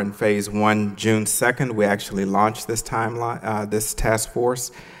we are in phase 1. June 2nd, we actually launched this timeline, this task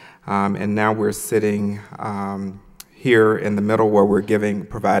force, and now we're sitting here in the middle, where we're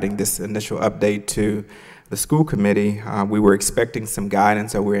providing this initial update to the school committee. We were expecting some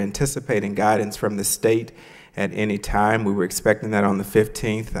guidance, or we're anticipating guidance from the state at any time. We were expecting that on the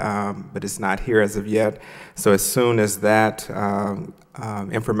 15th, but it's not here as of yet. So as soon as that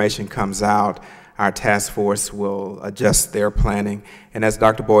information comes out, our task force will adjust their planning. And as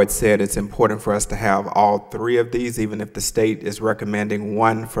Dr. Boyd said, it's important for us to have all 3 of these, even if the state is recommending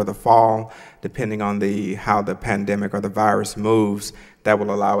 1 for the fall, depending on how the pandemic or the virus moves. That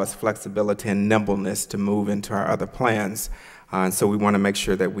will allow us flexibility and nimbleness to move into our other plans. And so we want to make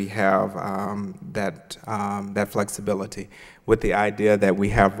sure that we have that flexibility, with the idea that we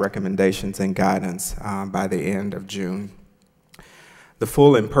have recommendations and guidance by the end of June. The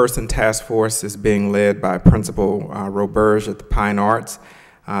full in-person task force is being led by Principal Roberge at the Pine Arts.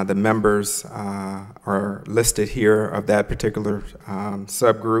 The members are listed here of that particular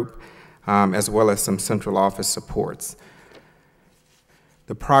subgroup, as well as some central office supports.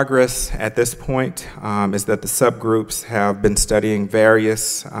 The progress at this point is that the subgroups have been studying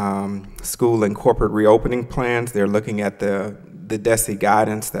various school and corporate reopening plans. They're looking at the DESE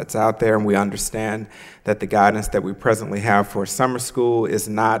guidance that's out there, and we understand that the guidance that we presently have for summer school is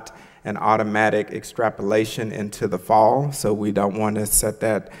not an automatic extrapolation into the fall, so we don't want to set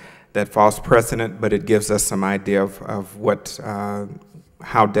that false precedent, but it gives us some idea of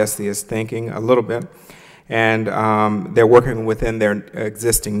how DESE is thinking a little bit. And they're working within their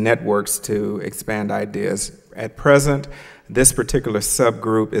existing networks to expand ideas. At present, this particular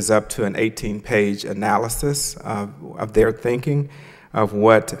subgroup is up to an 18-page analysis of their thinking of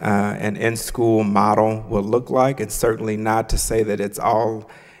what an in-school model will look like. It's certainly not to say that it's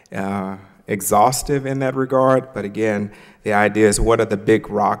all exhaustive in that regard, but again, the idea is, what are the big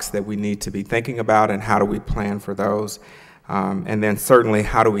rocks that we need to be thinking about, and how do we plan for those? And then certainly,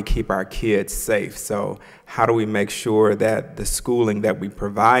 how do we keep our kids safe? So how do we make sure that the schooling that we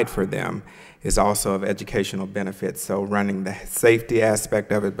provide for them is also of educational benefit? So running the safety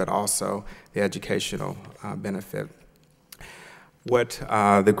aspect of it, but also the educational benefit. What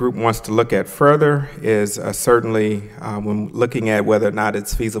the group wants to look at further is certainly when looking at whether or not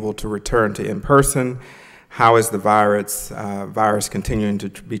it's feasible to return to in-person. How is the virus continuing to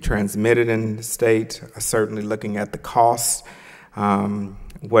be transmitted in the state? Certainly looking at the costs.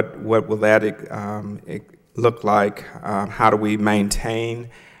 What will that look like? How do we maintain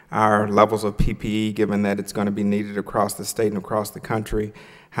our levels of PPE, given that it's going to be needed across the state and across the country?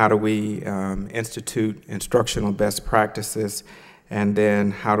 How do we institute instructional best practices? And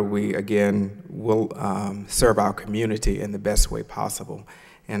then how do we, again, serve our community in the best way possible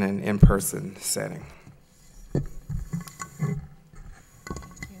in an in-person setting?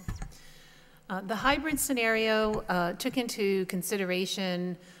 The hybrid scenario took into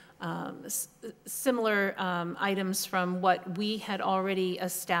consideration similar items from what we had already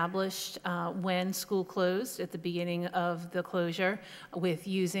established when school closed at the beginning of the closure, with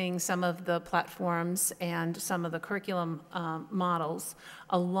using some of the platforms and some of the curriculum models,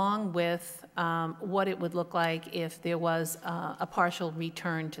 along with what it would look like if there was a partial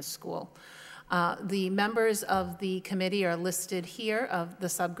return to school. The members of the committee are listed here of the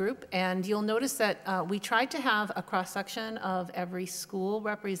subgroup, and you'll notice that we tried to have a cross-section of every school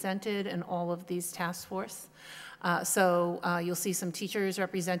represented in all of these task force. So you'll see some teachers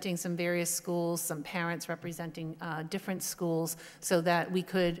representing some various schools, some parents representing different schools, so that we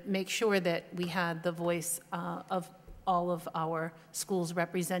could make sure that we had the voice of all of our schools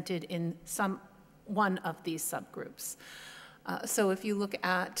represented in one of these subgroups. So if you look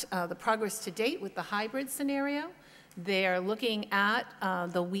at the progress to date with the hybrid scenario, they're looking at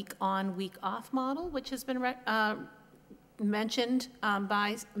the week-on, week-off model, which has been mentioned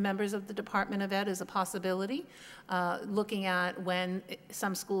by members of the Department of Ed as a possibility, looking at when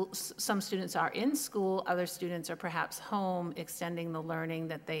some students are in school, other students are perhaps home, extending the learning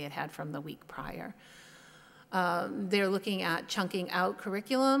that they had had from the week prior. They're looking at chunking out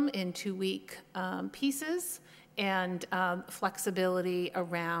curriculum in 2-week pieces and flexibility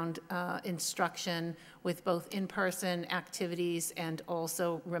around instruction with both in-person activities and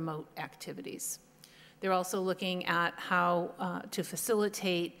also remote activities. They're also looking at how to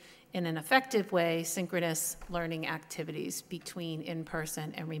facilitate in an effective way synchronous learning activities between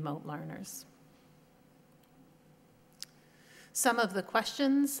in-person and remote learners. Some of the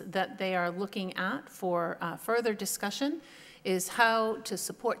questions that they are looking at for further discussion is how to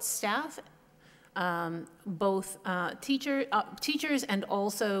support staff, both teachers and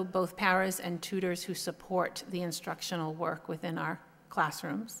also both paras and tutors who support the instructional work within our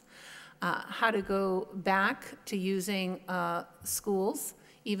classrooms. How to go back to using schools,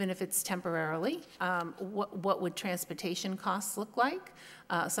 even if it's temporarily. What would transportation costs look like?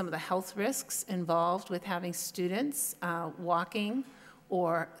 Some of the health risks involved with having students walking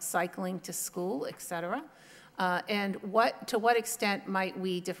or cycling to school, et cetera. And to what extent might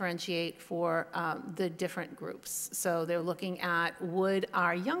we differentiate for the different groups? So they're looking at, would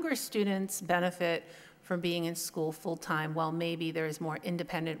our younger students benefit from being in school full-time, while maybe there's more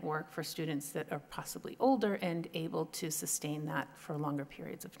independent work for students that are possibly older and able to sustain that for longer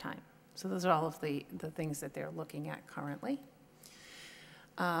periods of time. So those are all of the things that they're looking at currently.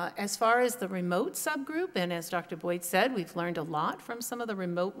 As far as the remote subgroup, and as Dr. Boyd said, we've learned a lot from some of the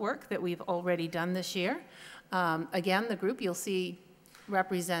remote work that we've already done this year. Again, the group you'll see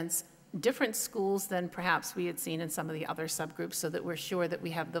represents different schools than perhaps we had seen in some of the other subgroups, so that we're sure that we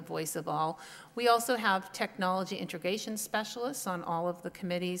have the voice of all. We also have technology integration specialists on all of the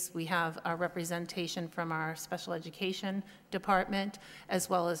committees. We have our representation from our special education department, as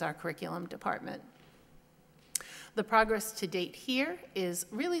well as our curriculum department. The progress to date here is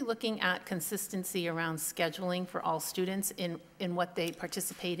really looking at consistency around scheduling for all students in what they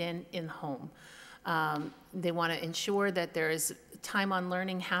participate in home. They want to ensure that there is time on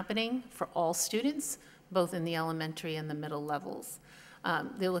learning happening for all students, both in the elementary and the middle levels.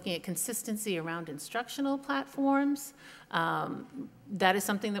 They're looking at consistency around instructional platforms. That is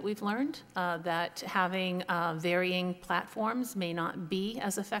something that we've learned, that having varying platforms may not be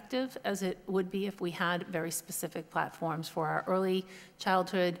as effective as it would be if we had very specific platforms for our early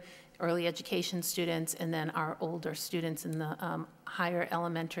childhood, early education students, and then our older students in the higher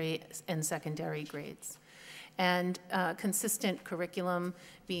elementary and secondary grades. And consistent curriculum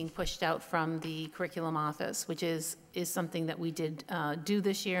being pushed out from the curriculum office, which is something that we did do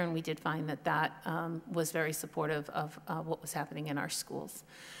this year, and we did find that was very supportive of what was happening in our schools.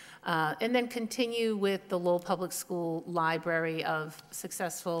 And then continue with the Lowell Public School library of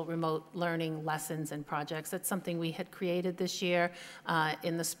successful remote learning lessons and projects. That's something we had created this year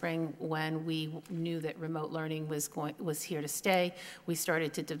in the spring when we knew that remote learning was here to stay. We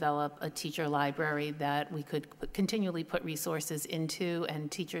started to develop a teacher library that we could continually put resources into,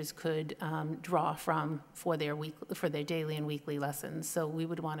 and teachers could draw from for their daily and weekly lessons. So we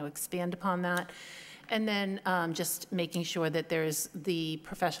would want to expand upon that. And then just making sure that there's the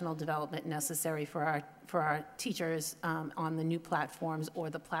professional development necessary for our teachers on the new platforms or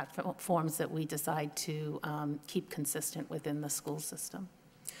the platforms that we decide to keep consistent within the school system.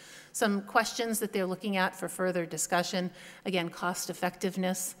 Some questions that they're looking at for further discussion. Again, cost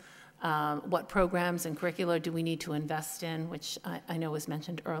effectiveness. What programs and curricula do we need to invest in, which I know was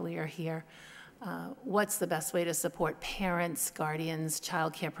mentioned earlier here. What's the best way to support parents, guardians,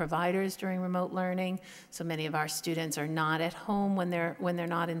 child care providers during remote learning? So many of our students are not at home when they're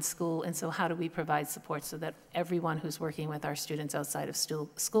not in school, and so how do we provide support so that everyone who's working with our students outside of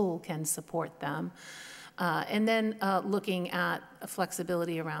school can support them? And then looking at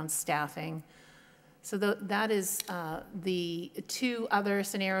flexibility around staffing. So that is the two other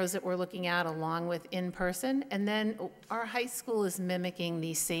scenarios that we're looking at, along with in-person. And then our high school is mimicking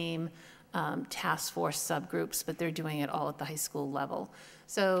the same task force subgroups, but they're doing it all at the high school level.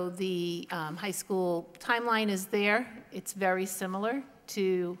 So the high school timeline is there. It's very similar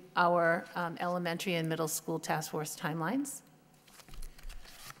to our elementary and middle school task force timelines.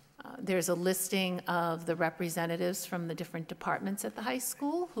 There's a listing of the representatives from the different departments at the high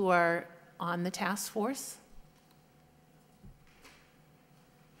school who are on the task force.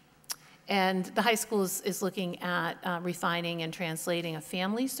 And the high school is looking at refining and translating a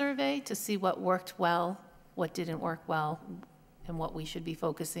family survey to see what worked well, what didn't work well, and what we should be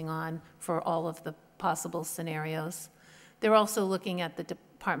focusing on for all of the possible scenarios. They're also looking at the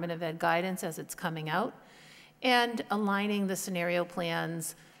Department of Ed guidance as it's coming out and aligning the scenario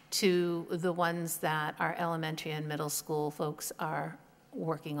plans to the ones that our elementary and middle school folks are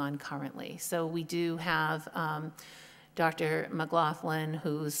working on currently. So we do have Dr. McLaughlin,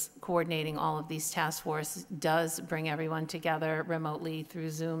 who's coordinating all of these task forces, does bring everyone together remotely through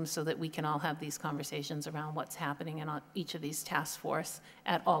Zoom so that we can all have these conversations around what's happening in each of these task force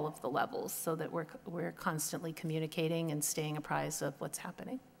at all of the levels, so that we're constantly communicating and staying apprised of what's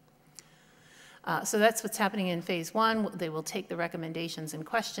happening. So that's what's happening in phase 1. They will take the recommendations and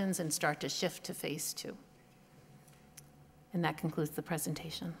questions and start to shift to phase 2. And that concludes the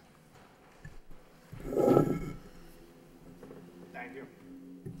presentation. Thank you.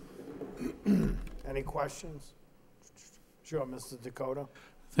 Any questions? Sure, Mr. Dakota.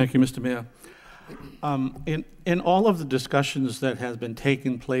 Thank you, Mr. Mayor. In all of the discussions that has been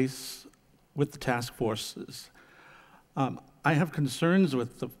taking place with the task forces, I have concerns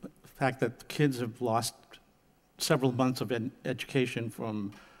with the fact that the kids have lost several months of education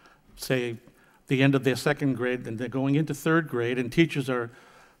from, say, the end of their 2nd grade, and they're going into 3rd grade, and teachers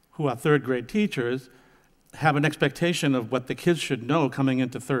who are 3rd grade teachers have an expectation of what the kids should know coming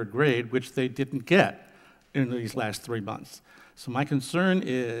into 3rd grade, which they didn't get in these last 3 months. So my concern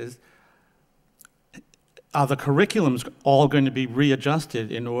is, are the curriculums all going to be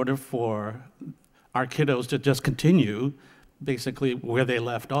readjusted in order for our kiddos to just continue basically where they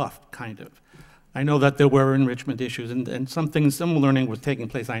left off, kind of? I know that there were enrichment issues, and some learning was taking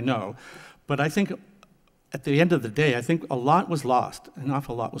place, I know. But I think at the end of the day, I think a lot was lost, an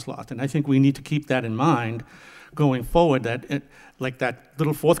awful lot was lost. And I think we need to keep that in mind going forward, that like that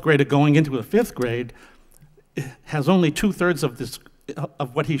little 4th grader going into a 5th grade has only 2/3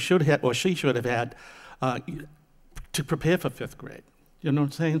 of what he should have or she should have had to prepare for 5th grade. You know what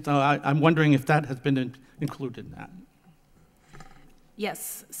I'm saying? So I'm wondering if that has been included in that.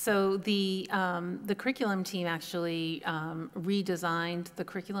 Yes, so the curriculum team actually redesigned the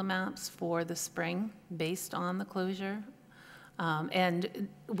curriculum maps for the spring based on the closure. And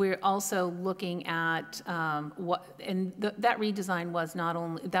we're also looking at that redesign was not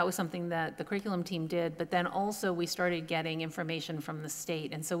only, that was something that the curriculum team did, but then also we started getting information from the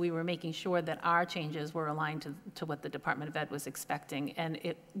state. And so we were making sure that our changes were aligned to what the Department of Ed was expecting, and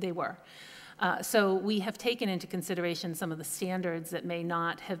they were. So we have taken into consideration some of the standards that may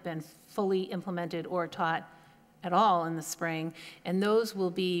not have been fully implemented or taught at all in the spring, and those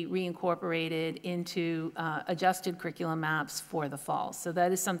will be reincorporated into adjusted curriculum maps for the fall. So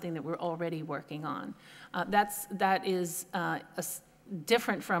that is something that we're already working on. That is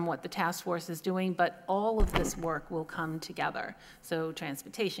different from what the task force is doing, but all of this work will come together. So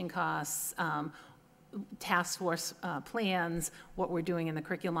transportation costs, task force plans, what we're doing in the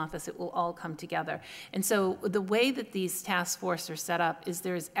curriculum office, it will all come together. And so the way that these task forces are set up is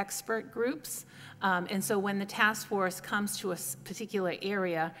there's expert groups. And so when the task force comes to a particular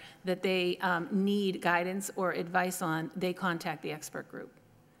area that they need guidance or advice on, they contact the expert group.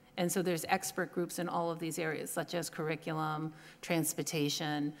 And so there's expert groups in all of these areas, such as curriculum,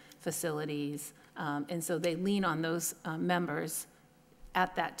 transportation, facilities. And so they lean on those members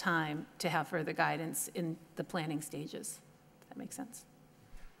at that time to have further guidance in the planning stages. Does that make sense?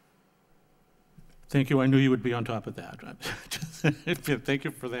 Thank you. I knew you would be on top of that. Thank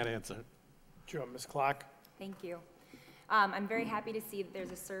you for that answer. Sure, Ms. Clark. Thank you. I'm very happy to see that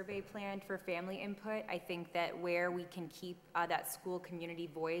there's a survey planned for family input. I think that where we can keep that school community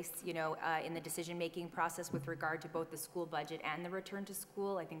voice, in the decision-making process with regard to both the school budget and the return to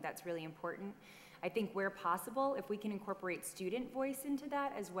school, I think that's really important. I think where possible, if we can incorporate student voice into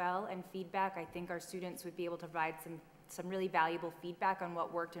that as well and feedback, I think our students would be able to provide some really valuable feedback on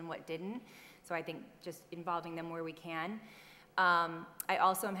what worked and what didn't. So I think just involving them where we can. I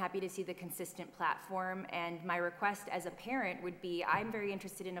also am happy to see the consistent platform, and my request as a parent would be, I'm very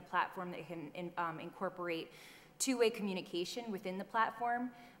interested in a platform that can incorporate two-way communication within the platform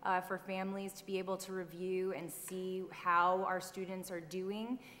for families to be able to review and see how our students are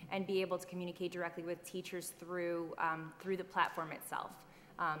doing and be able to communicate directly with teachers through the platform itself.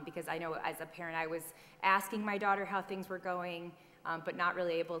 Because I know as a parent, I was asking my daughter how things were going, but not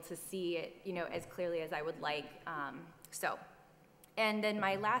really able to see it, as clearly as I would like. And then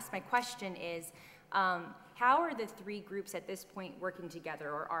my question is, how are the three groups at this point working together,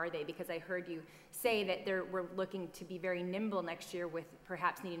 or are they? Because I heard you say that we're looking to be very nimble next year with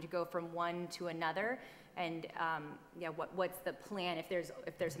perhaps needing to go from one to another. And what's the plan if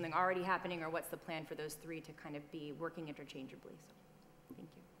there's something already happening, or what's the plan for those three to kind of be working interchangeably? So, thank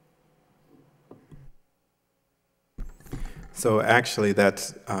you. So actually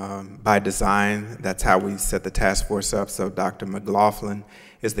that's by design, that's how we set the task force up. So Dr. McLaughlin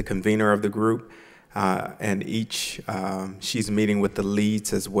is the convener of the group. And she's meeting with the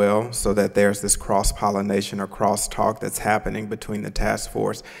leads as well, so that there's this cross-pollination or cross-talk that's happening between the task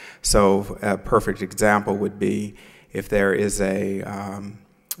force. So a perfect example would be if there is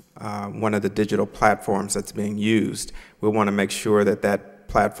one of the digital platforms that's being used, we want to make sure that that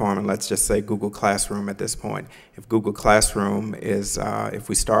platform, and let's just say Google Classroom at this point, if Google Classroom is, if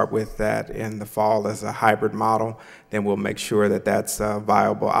we start with that in the fall as a hybrid model, then we'll make sure that that's a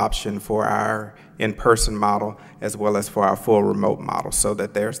viable option for our in-person model as well as for our full remote model, so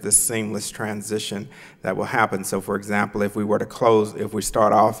that there's this seamless transition that will happen. So for example, if we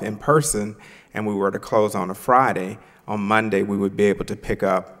start off in person and we were to close on a Friday, on Monday we would be able to pick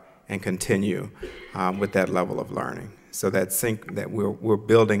up and continue with that level of learning. So that we're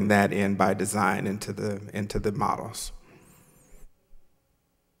building that in by design into the models.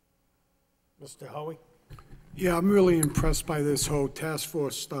 Mr. Howie? Yeah, I'm really impressed by this whole task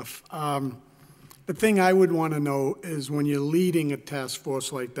force stuff. The thing I would want to know is when you're leading a task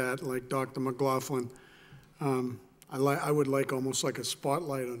force like that, like Dr. McLaughlin, I would like almost like a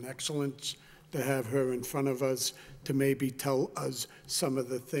spotlight on excellence, to have her in front of us to maybe tell us some of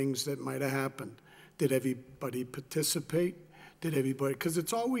the things that might have happened. Did everybody participate? Did everybody, because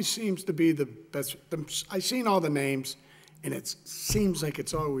it always seems to be the best. I've seen all the names, and it seems like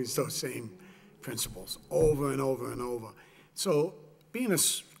it's always those same principles over and over and over. So being a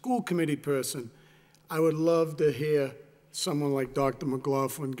school committee person, I would love to hear someone like Dr.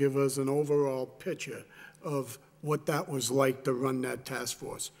 McLaughlin give us an overall picture of what that was like to run that task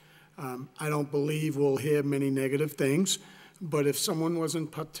force. I don't believe we'll hear many negative things, but if someone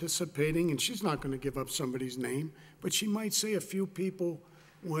wasn't participating, and she's not going to give up somebody's name, but she might say a few people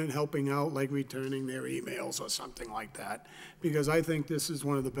weren't helping out, like returning their emails or something like that, because I think this is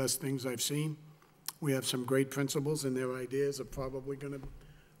one of the best things I've seen. We have some great principals, and their ideas are probably going to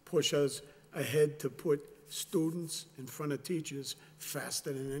push us ahead to put students in front of teachers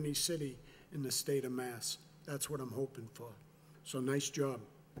faster than any city in the state of Mass. That's what I'm hoping for. So nice job.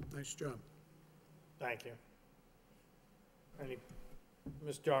 Nice job. Thank you.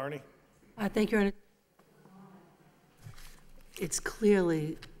 Ms. Doherty? Thank you, Ernie. It's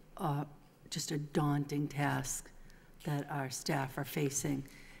clearly just a daunting task that our staff are facing.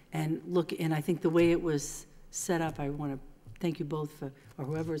 And I think the way it was set up, I want to thank you both for, or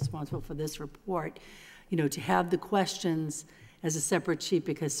whoever is responsible for this report, to have the questions as a separate sheet,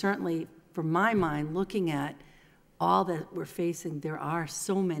 because certainly, from my mind, looking at all that we're facing, there are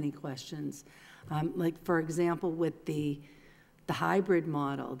so many questions. Like, for example, with the hybrid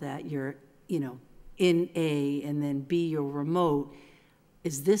model that you're, in A and then B, you're remote,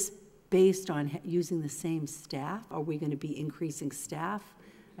 is this based on using the same staff? Are we going to be increasing staff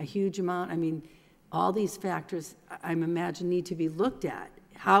a huge amount? I mean, all these factors, I imagine, need to be looked at.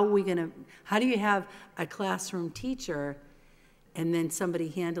 How do you have a classroom teacher and then somebody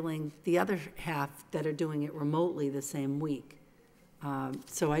handling the other half that are doing it remotely the same week?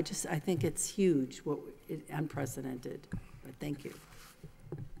 So I think it's huge, unprecedented. But thank you.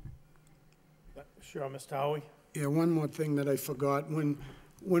 Sure, Mr. Howie? Yeah, one more thing that I forgot. When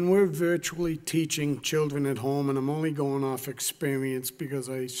we're virtually teaching children at home, and I'm only going off experience because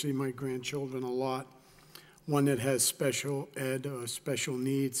I see my grandchildren a lot, one that has special ed or special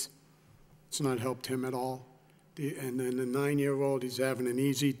needs, it's not helped him at all. And then the 9-year-old, he's having an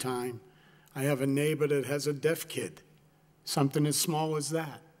easy time. I have a neighbor that has a deaf kid, something as small as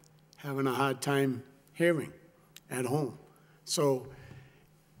that, having a hard time hearing at home. So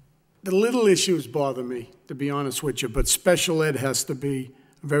the little issues bother me, to be honest with you, but special ed has to be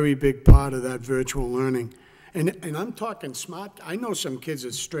a very big part of that virtual learning. And I'm talking smart. I know some kids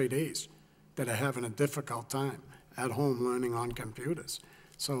at straight A's that are having a difficult time at home learning on computers.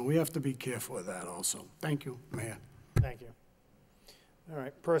 So we have to be careful of that also. Thank you, Mayor. Thank you. All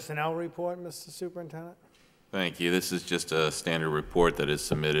right, personnel report, Mr. Superintendent? Thank you. This is just a standard report that is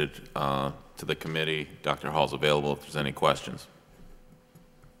submitted to the committee. Dr. Hall's available if there's any questions.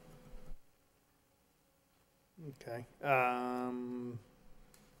 Okay.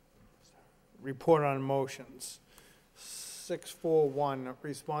 Report on motions. 641,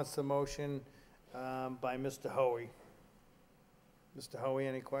 response to motion by Mr. Howie. Mr. Howie,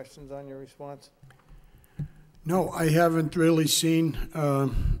 any questions on your response? No, I haven't really seen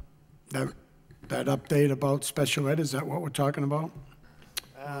that update about special ed. Is that what we're talking about?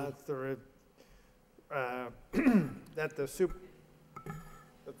 That the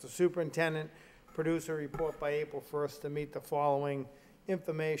superintendent produce a report by April 1st to meet the following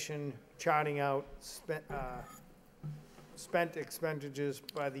information, charting out spent expenditures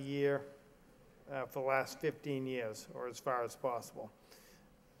by the year for the last 15 years, or as far as possible.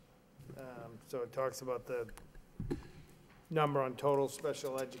 So it talks about the number on total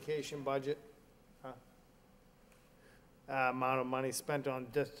special education budget, amount of money spent on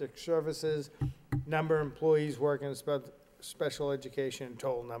district services, number of employees working in special education, and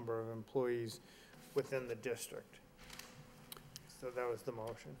total number of employees within the district. So that was the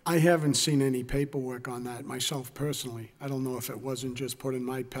motion. I haven't seen any paperwork on that myself personally. I don't know if it wasn't just put in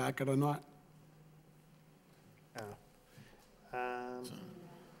my packet or not.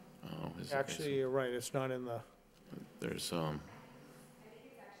 Actually, you're right, it's not in the, There's,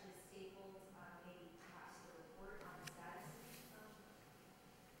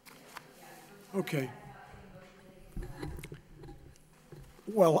 Okay.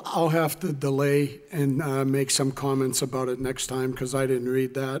 Well, I'll have to delay and make some comments about it next time because I didn't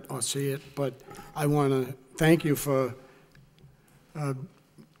read that or see it. But I want to thank you for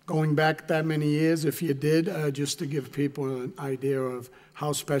going back that many years, if you did, just to give people an idea of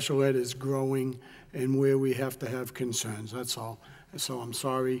how special ed is growing and where we have to have concerns. That's all. So I'm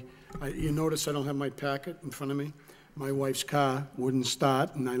sorry. You notice I don't have my packet in front of me? My wife's car wouldn't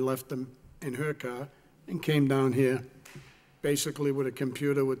start, and I left them in her car and came down here basically with a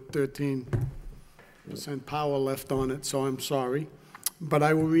computer with 13% power left on it, so I'm sorry. But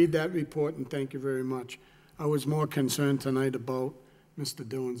I will read that report, and thank you very much. I was more concerned tonight about Mr.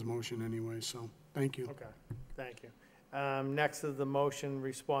 Dillon's motion anyway, so thank you. okay, thank you. Next is the motion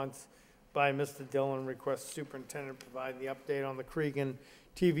response by Mr. Dillon, requests superintendent provide the update on the Cregan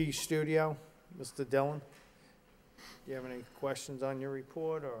TV studio. Mr. Dillon, do you have any questions on your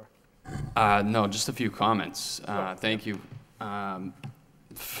report, or? No, just a few comments. Thank you.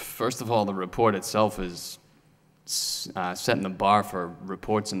 First of all, the report itself is setting the bar for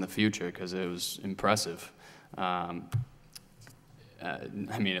reports in the future because it was impressive. I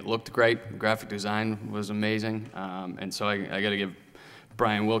mean, it looked great. Graphic design was amazing, and so I got to give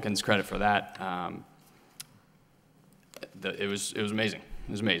Brian Wilkins credit for that. It was amazing.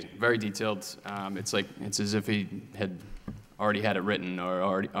 It was amazing. Very detailed. It's as if he had already had it written or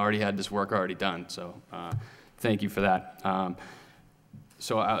already had this work already done. So thank you for that.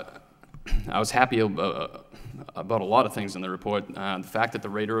 So I was happy about a lot of things in the report. The fact that the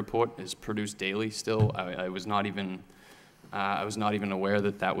Rater report is produced daily still, I was not even aware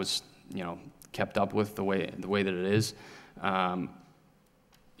that that was, kept up with the way that it is. One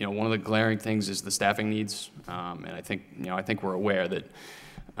of the glaring things is the staffing needs, and I think we're aware that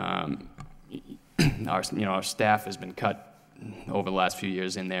our staff has been cut over the last few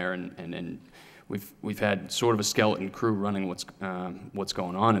years in there, and we've had sort of a skeleton crew running what's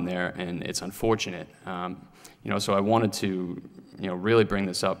going on in there, and it's unfortunate. So I wanted to really bring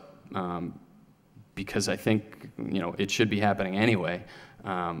this up because I think it should be happening anyway.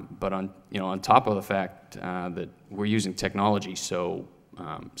 But on top of the fact that we're using technology so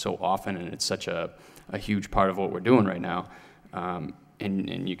often, and it's such a huge part of what we're doing right now,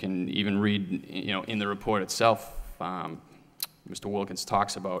 and you can even read in the report itself. Mr. Wilkins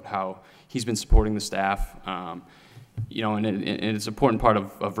talks about how he's been supporting the staff, and it's an important part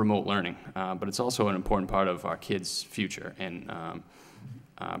of remote learning, but it's also an important part of our kids' future. And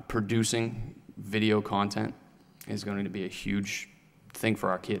producing video content is going to be a huge thing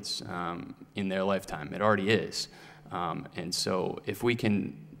for our kids in their lifetime. It already is. And so if we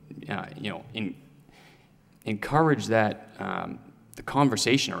can, encourage that, the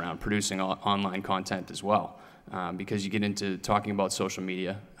conversation around producing online content as well. Because you get into talking about social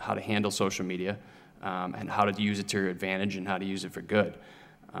media, how to handle social media, and how to use it to your advantage and how to use it for good.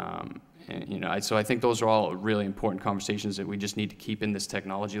 So I think those are all really important conversations that we just need to keep in this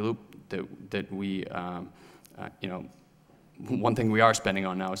technology loop. That we, one thing we are spending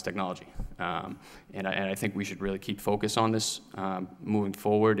on now is technology, and I think we should really keep focus on this moving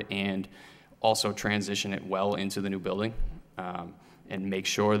forward, and also transition it well into the new building, and make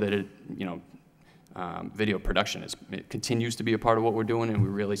sure that it, video production it continues to be a part of what we're doing, and we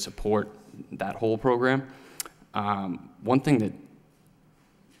really support that whole program. One thing that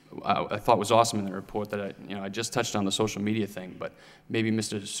I thought was awesome in the report that I just touched on the social media thing, but maybe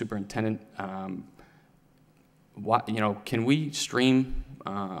Mr. Superintendent, can we stream,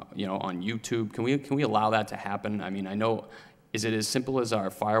 on YouTube? Can we allow that to happen? I mean, I know, is it as simple as our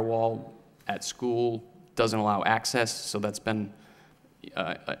firewall at school doesn't allow access, so that's been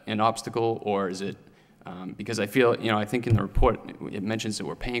an obstacle, or is it, because I feel, I think in the report it mentions that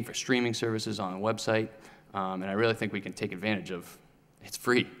we're paying for streaming services on the website, and I really think we can take advantage of, it's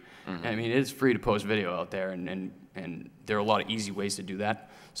free. Mm-hmm. I mean, it is free to post video out there, and there are a lot of easy ways to do that,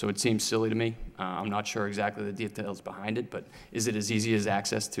 so it seems silly to me. I'm not sure exactly the details behind it, but is it as easy as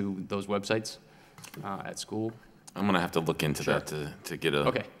access to those websites at school? I'm gonna have to look into Sure. that to get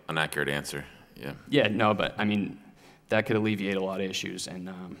Okay. an accurate answer. Yeah. Yeah, no, but I mean, that could alleviate a lot of issues and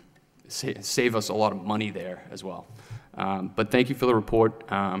save us a lot of money there as well. But thank you for the report.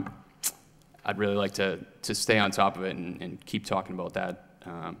 I'd really like to stay on top of it and keep talking about that.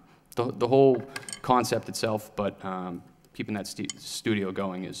 The whole concept itself, but keeping that studio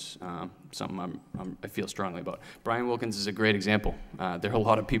going is something I feel strongly about. Brian Wilkins is a great example. There are a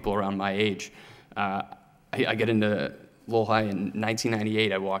lot of people around my age. I get into Lowell High in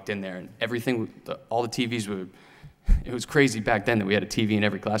 1998. I walked in there, and everything, all the TVs were, it was crazy back then that we had a TV in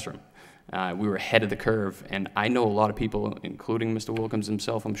every classroom. We were ahead of the curve, and I know a lot of people, including Mr. Wilkins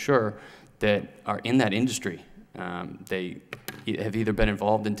himself, I'm sure, that are in that industry. They have either been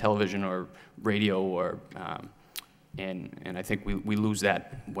involved in television or radio, or and I think we lose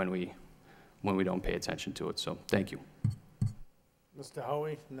that when we don't pay attention to it. So thank you. Mr.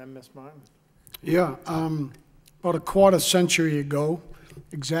 Hoey, and then Ms. Martin. Yeah, about a quarter century ago,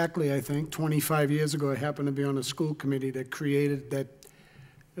 exactly, I think, 25 years ago, I happened to be on a school committee that created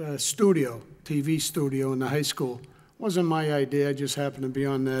that studio, TV studio in the high school. Wasn't my idea, I just happened to be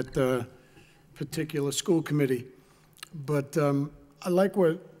on that particular school committee. But I like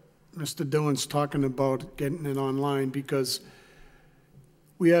what Mr. Dillon's talking about, getting it online, because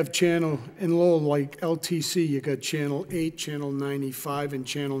we have channel, in Lowell, like LTC, you got channel 8, channel 95, and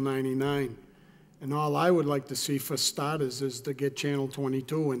channel 99. And all I would like to see for starters is to get channel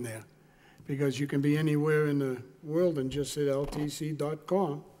 22 in there, because you can be anywhere in the world and just hit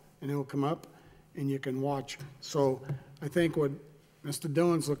ltc.com and it'll come up and you can watch. So I think what Mr.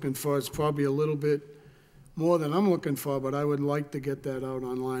 Dillon's looking for is probably a little bit more than I'm looking for, but I would like to get that out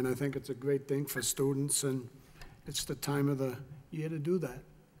online. I think it's a great thing for students, and it's the time of the year to do that.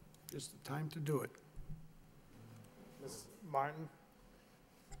 It's the time to do it. Ms. Martin?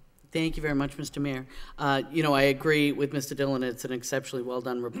 Thank you very much, Mr. Mayor. You know, I agree with Mr. Dillon. It's an exceptionally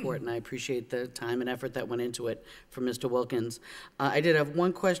well-done report, and I appreciate the time and effort that went into it from Mr. Wilkins. I did have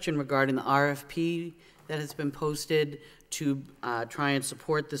one question regarding the RFP that has been posted to try and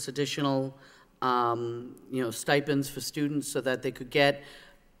support this additional, you know, stipends for students so that they could get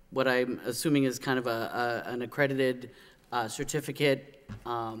what I'm assuming is kind of an accredited certificate,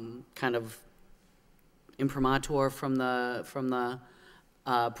 kind of imprimatur from the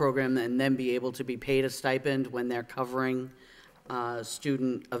program, and then be able to be paid a stipend when they're covering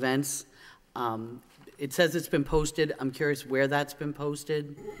student events. It says it's been posted. I'm curious where that's been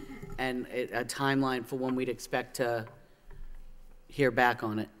posted and a timeline for when we'd expect to hear back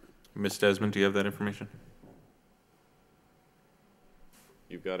on it. Ms. Desmond, do you have that information?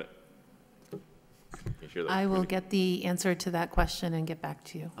 You've got it? You share that I will with me? get the answer to that question and get back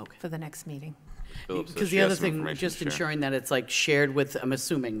to you Okay. for the next meeting. Phillips says Because she the has other some thing, information just to share. ensuring that it's like shared with, I'm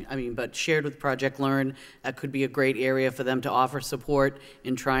assuming, I mean, but shared with Project Learn, that could be a great area for them to offer support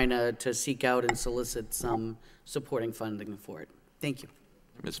in trying to seek out and solicit some supporting funding for it. Thank you.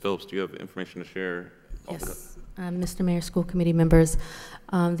 Ms. Phillips, do you have information to share? Yes, Mr. Mayor, school committee members,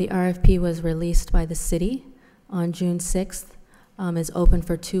 the RFP was released by the city on June 6th. Is open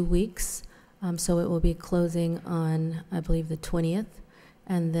for 2 weeks, so it will be closing on, I believe, the 20th.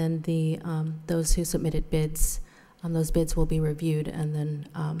 And then those who submitted bids, those bids will be reviewed, and then,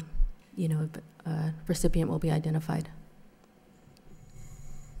 you know, a recipient will be identified.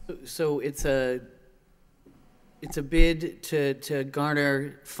 So it's a bid to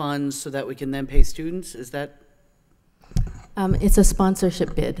garner funds so that we can then pay students, is that? It's a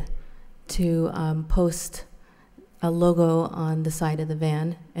sponsorship bid to post a logo on the side of the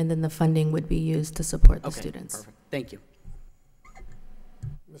van, and then the funding would be used to support the Okay, students. perfect. Thank you.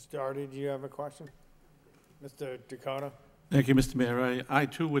 Mr. Doherty, do you have a question? Mr. Dakota? Thank you, Mr. Mayor. I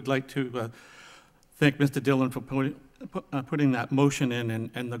too would like to thank Mr. Dillon for putting that motion in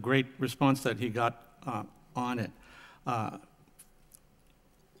and the great response that he got on it.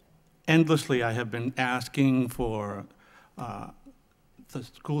 Endlessly, I have been asking for the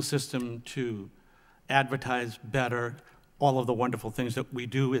school system to advertise better all of the wonderful things that we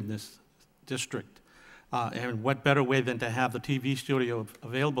do in this district. And what better way than to have the TV studio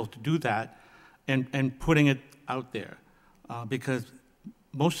available to do that and putting it out there. Because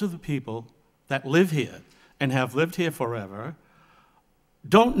most of the people that live here and have lived here forever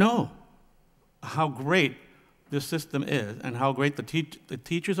don't know how great this system is and how great the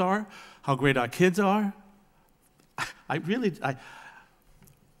teachers are, how great our kids are. I'm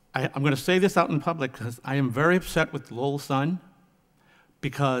going to say this out in public because I am very upset with Lowell Sun,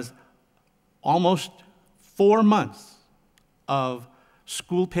 because almost 4 months of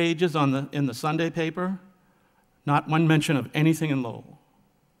school pages in the Sunday paper, not one mention of anything in Lowell.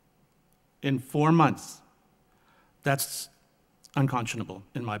 In 4 months. That's unconscionable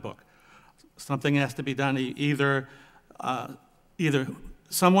in my book. Something has to be done. Either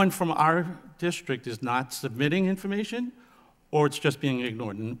someone from our district is not submitting information, or it's just being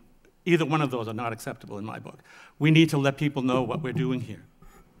ignored. And either one of those are not acceptable in my book. We need to let people know what we're doing here,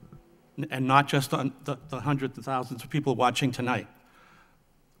 and not just on the hundreds of thousands of people watching tonight.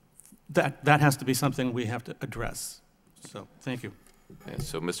 That has to be something we have to address. So, thank you. Yeah,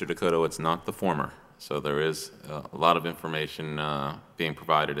 so, Mr. Dakota, it's not the former. So there is a lot of information being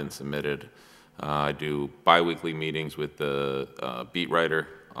provided and submitted. I do biweekly meetings with the beat writer,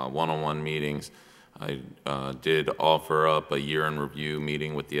 one-on-one meetings. I did offer up a year in review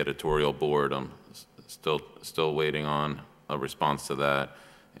meeting with the editorial board. I'm still waiting on a response to that.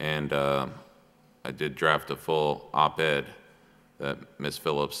 And I did draft a full op-ed that Ms.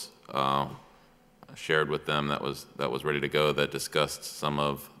 Phillips shared with them that was ready to go, that discussed some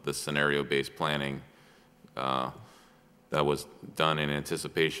of the scenario-based planning that was done in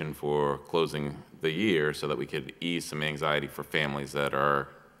anticipation for closing the year, so that we could ease some anxiety for families that are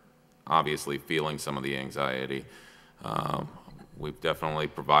obviously feeling some of the anxiety. We've definitely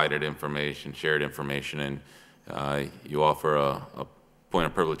provided information, shared information, and you offer a point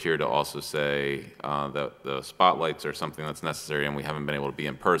of privilege here to also say that the spotlights are something that's necessary, and we haven't been able to be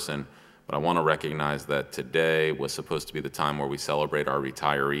in person. But I want to recognize that today was supposed to be the time where we celebrate our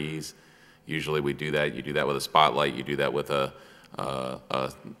retirees. Usually we do that. You do that with a spotlight. You do that with a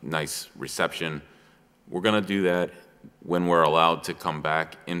nice reception. We're going to do that when we're allowed to come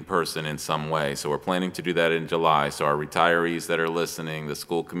back in person in some way. So we're planning to do that in July. So our retirees that are listening, the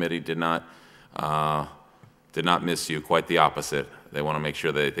school committee did not miss you. Quite the opposite. They want to make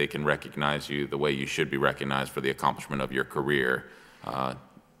sure that they can recognize you the way you should be recognized for the accomplishment of your career.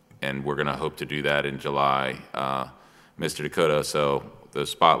 And we're going to hope to do that in July, Mr. Dakota. So those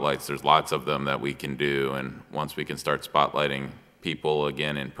spotlights, there's lots of them that we can do, and once we can start spotlighting people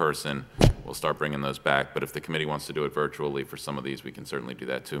again in person, we'll start bringing those back. But if the committee wants to do it virtually for some of these, we can certainly do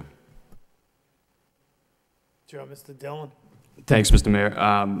that too. Sure, Mr. Dillon. Thanks, Mr. Mayor.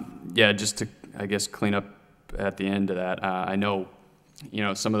 Yeah, just to, I guess, clean up at the end of that, I know,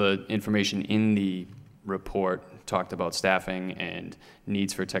 some of the information in the report talked about staffing and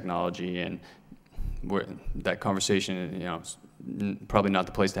needs for technology, and that conversation, probably not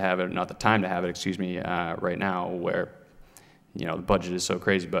the place to have it, not the time to have it, excuse me, right now, where, the budget is so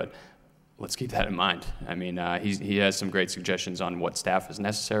crazy, but let's keep that in mind. I mean, he has some great suggestions on what staff is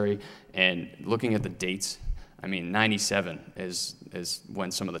necessary, and looking at the dates, I mean, 97 is when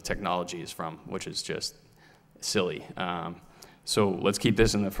some of the technology is from, which is just silly. So let's keep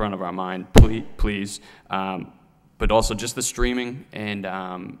this in the front of our mind, please. But also just the streaming and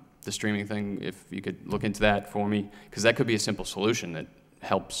the streaming thing, if you could look into that for me, because that could be a simple solution that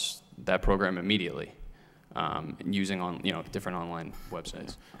helps that program immediately, using different online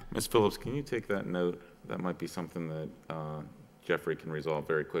websites. Ms. Phillips, can you take that note? That might be something that Jeffrey can resolve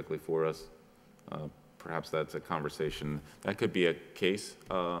very quickly for us. Perhaps that's a conversation. That could be a case,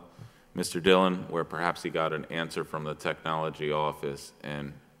 Mr. Dillon, where perhaps he got an answer from the technology office,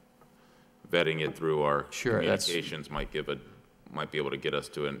 and vetting it through our communications might be able to get us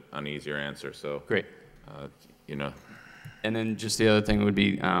to an easier answer. So great. And then just the other thing would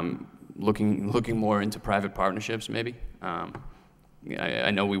be looking more into private partnerships, maybe.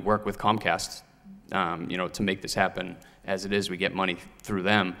 I know we work with Comcast, to make this happen. As it is, we get money through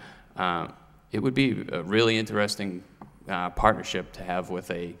them. It would be a really interesting partnership to have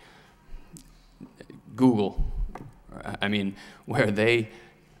with a Google. I mean, where they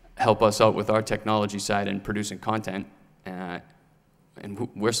help us out with our technology side and producing content, and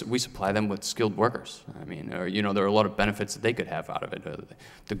we supply them with skilled workers. I mean, there are a lot of benefits that they could have out of it.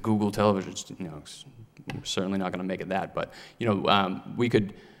 The Google television, we're certainly not going to make it that, but we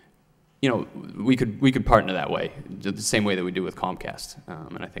could partner that way, the same way that we do with Comcast,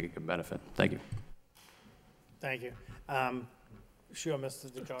 and I think it could benefit. Thank you. Thank you. Sure, Mr.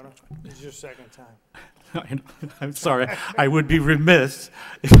 Dakota. This is your second time. I'm sorry. I would be remiss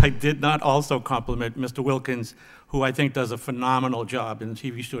if I did not also compliment Mr. Wilkins, who I think does a phenomenal job in the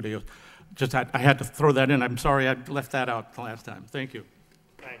TV studios. I had to throw that in. I'm sorry I left that out the last time. Thank you.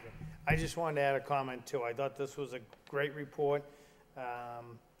 Thank you. I just wanted to add a comment, too. I thought this was a great report.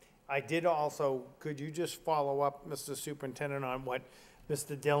 I did also, could you just follow up, Mr. Superintendent, on what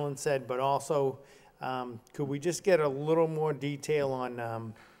Mr. Dillon said, but also could we just get a little more detail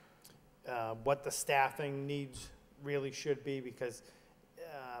on what the staffing needs really should be? Because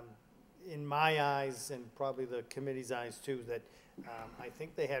in my eyes, and probably the committee's eyes too, that I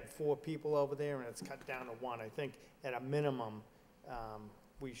think they had 4 people over there and it's cut down to 1. I think at a minimum,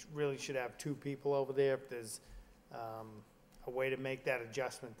 we really should have 2 people over there. If there's a way to make that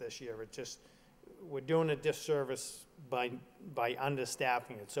adjustment this year. It just, we're doing a disservice by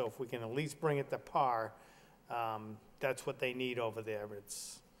understaffing it. So if we can at least bring it to par, that's what they need over there.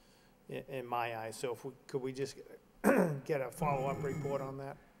 It's, in my eyes. So if we, could we just get a follow-up report on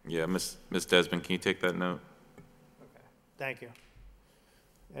that? Yeah, Ms. Desmond, can you take that note? Okay, thank you.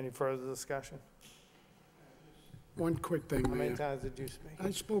 Any further discussion? One quick thing, How many Mayor. times did you speak?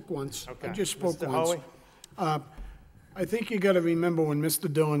 I spoke once. Okay. I just spoke Mr. once. Howie? I think you got to remember when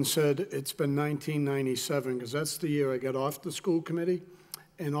Mr. Dillon said it's been 1997, because that's the year I got off the school committee,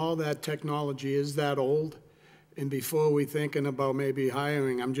 and all that technology is that old. And before we thinking about maybe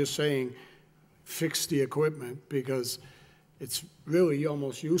hiring, I'm just saying, fix the equipment, because it's really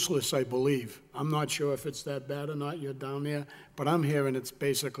almost useless, I believe. I'm not sure if it's that bad or not, you're down there, but I'm hearing it's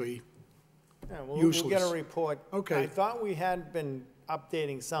basically Yeah, we'll useless. get a report. Okay. I thought we had been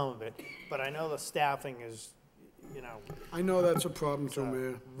updating some of it, but I know the staffing is, you know, I know that's a problem too, a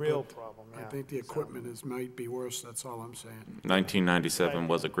Mayor. real but problem, I yeah. think the equipment might be worse, that's all I'm saying. 1997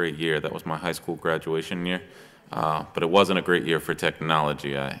 was a great year. That was my high school graduation year. But it wasn't a great year for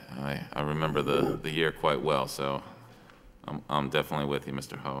technology. I remember the year quite well, so I'm definitely with you,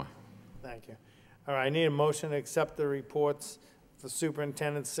 Mr. Howe. Thank you. All right, I need a motion to accept the reports for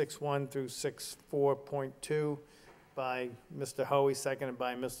Superintendent 6.1 through 6.4.2 by Mr. Hoey, seconded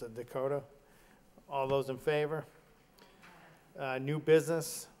by Mr. Dakota. All those in favor? New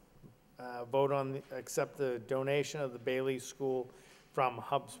business, vote on, accept the donation of the Bailey School from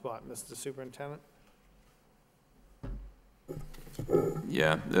HubSpot. Mr. Superintendent?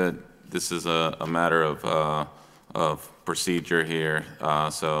 Yeah, this is a matter of procedure here.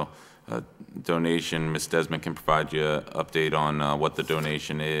 So donation, Ms. Desmond can provide you an update on what the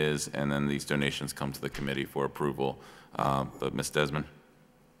donation is, and then these donations come to the committee for approval. But Ms. Desmond?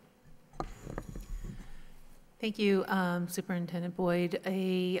 Thank you, Superintendent Boyd.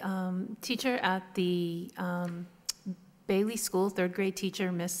 A teacher at the Bailey School, third grade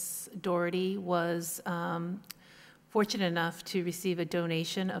teacher, Miss Doherty, was fortunate enough to receive a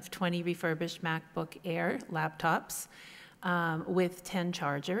donation of 20 refurbished MacBook Air laptops with 10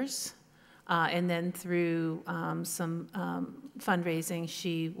 chargers. And then through some fundraising,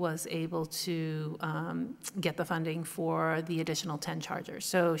 she was able to get the funding for the additional 10 chargers.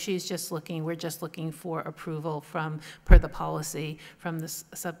 So she's just looking, we're just looking for approval from, per the policy, from the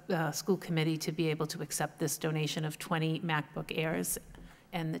school committee to be able to accept this donation of 20 MacBook Airs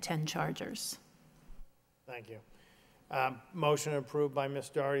and the 10 chargers. Thank you. Motion approved by Ms.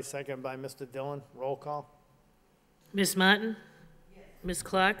 Doherty, seconded by Mr. Dillon. Roll call. Ms. Martin? Ms.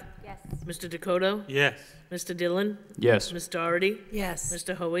 Clark? Yes. Mr. Dakota? Yes. Mr. Dillon? Yes. Ms. Doherty? Yes.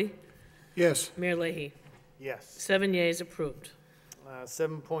 Mr. Hoey? Yes, Mayor Leahy? Yes. 7 yeas, approved.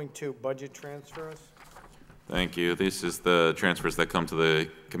 7.2, budget transfers. Thank you. This is the transfers that come to the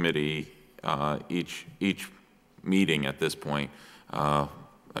committee each meeting at this point.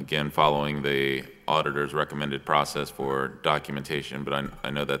 Again, following the auditor's recommended process for documentation, but I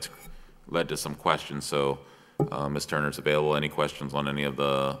know that's led to some questions, so Ms. Turner's available. Any questions on any of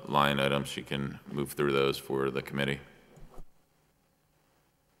the line items, she can move through those for the committee.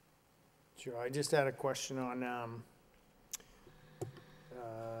 Sure, I just had a question on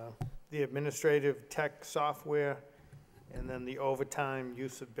the administrative tech software and then the overtime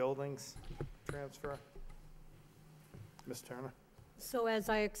use of buildings transfer. Ms. Turner? So as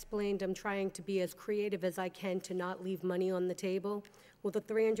I explained, I'm trying to be as creative as I can to not leave money on the table. With the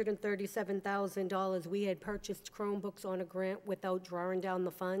 $337,000, we had purchased Chromebooks on a grant without drawing down the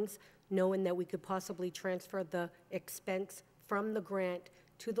funds, knowing that we could possibly transfer the expense from the grant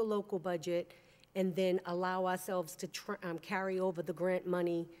to the local budget and then allow ourselves to carry over the grant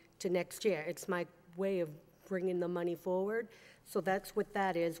money to next year. It's my way of bringing the money forward. So that's what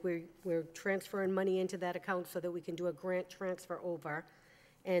that is. We're transferring money into that account so that we can do a grant transfer over.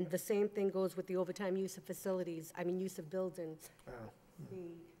 And the same thing goes with the overtime use of facilities, use of buildings.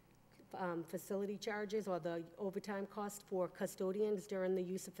 The facility charges or the overtime cost for custodians during the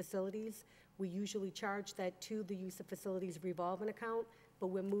use of facilities, we usually charge that to the use of facilities revolving account, but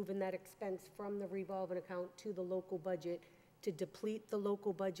we're moving that expense from the revolving account to the local budget to deplete the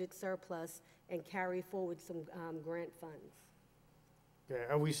local budget surplus and carry forward some grant funds. Okay,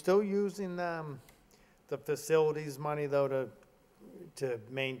 are we still using the facilities money, though, to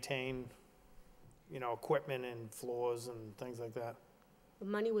maintain, equipment and floors and things like that? The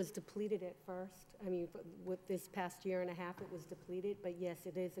money was depleted at first. With this past year and a half, it was depleted, but yes,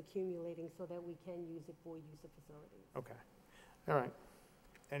 it is accumulating so that we can use it for use of facilities. Okay, all right.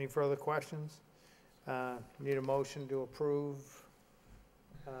 Any further questions? Need a motion to approve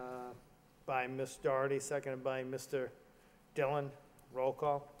by Ms. Doherty, seconded by Mr. Dillon. Roll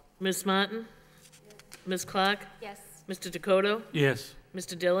call. Ms. Martin? Ms. Clark? Yes. Mr. Dakota? Yes.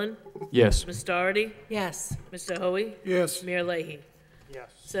 Mr. Dillon? Yes. Ms. Doherty? Yes. Mr. Hoey? Yes. Mayor Leahy? Yes.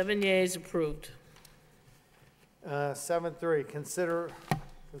 7 yeas, approved. 7.3,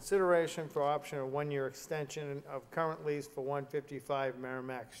 consideration for option of one-year extension of current lease for 155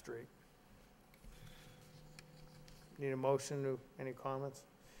 Merrimack Street. Need a motion to, any comments?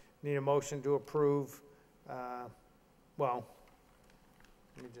 Need a motion to approve, well,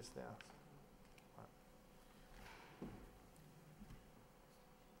 let me just ask.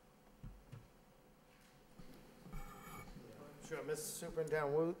 Sure, Mr.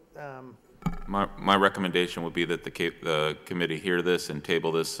 Superintendent, My recommendation would be that the committee hear this and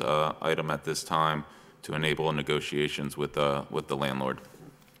table this item at this time to enable negotiations with the landlord.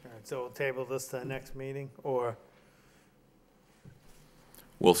 all right, so we'll table this to the next meeting, or?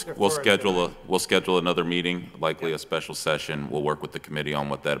 We'll Defer it to schedule another meeting, likely a special session. We'll work with the committee on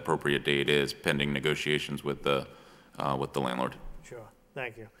what that appropriate date is, pending negotiations with the landlord. Sure,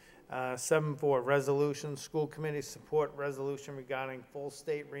 thank you. 7.4, resolution, school committee support resolution regarding full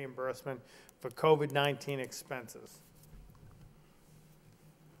state reimbursement for COVID-19 expenses.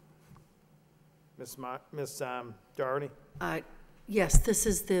 Ms. Doherty? Yes, this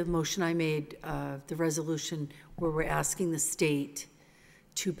is the motion I made, the resolution where we're asking the state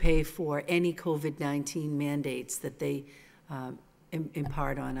to pay for any COVID-19 mandates that they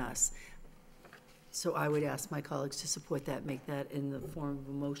impart on us. So I would ask my colleagues to support that, make that in the form of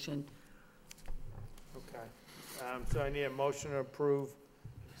a motion. Okay. So I need a motion to approve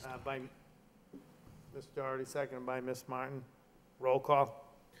by Ms. Doherty, seconded by Ms. Martin. Roll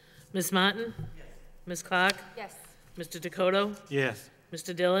call. Ms. Martin? Yes. Ms. Clark? Yes. Mr. Dakota? Yes.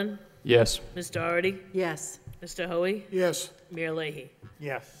 Mr. Dillon? Yes. Ms. Doherty? Yes. Mr. Hoey? Yes. Mayor Leahy?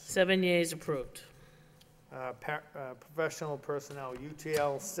 Yes. 7 yeas, approved. Professional personnel,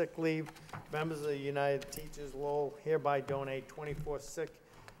 UTL sick leave. Members of the United Teachers Lowell hereby donate 24 sick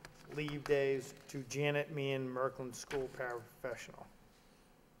leave days to Janet Meehan, Merkland School paraprofessional.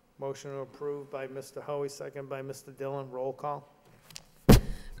 Motion to approve by Mr. Hoey, second by Mr. Dillon. Roll call.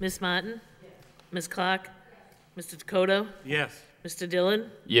 Ms. Martin? Yes. Ms. Clark? Yes. Mr. Dakota? Yes. Mr. Dillon?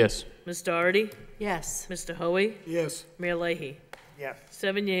 Yes. Ms. Doherty? Yes. Mr. Hoey? Yes. Mayor Leahy? Yes.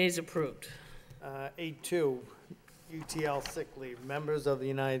 7 yeas, approved. 8.2, UTL sick leave. Members of the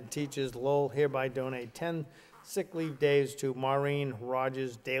United Teachers Lowell hereby donate 10 sick leave days to Maureen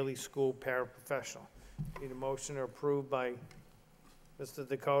Rogers, Daily School paraprofessional. Need a motion to approve by Mr.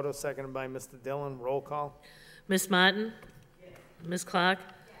 Dakota, seconded by Mr. Dillon. Roll call. Ms. Martin? Yes. Ms. Clark?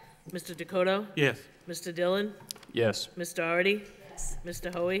 Yes. Mr. Dakota? Yes. Mr. Dillon? Yes. Ms. Doherty? Yes.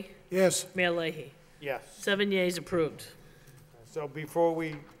 Mr. Hoey? Yes. Mayor Leahy? Yes. 7 yeas, approved. So before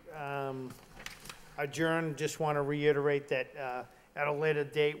we adjourn, just want to reiterate that at a later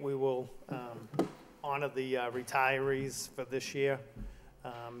date, we will honor the retirees for this year.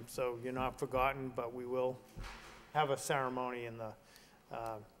 So you're not forgotten, but we will have a ceremony in the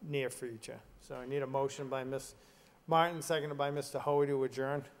near future. So I need a motion by Ms. Martin, seconded by Mr. Hoey to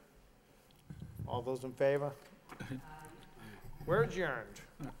adjourn. All those in favor? We're adjourned.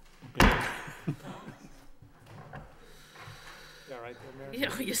 You all right there, Mary? You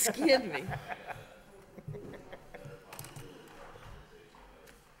know, you scared me.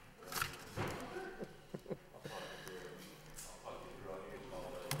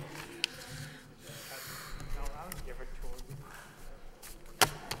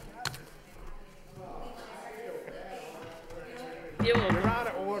 You're out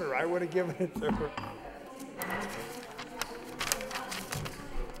of order. I would have given it to her.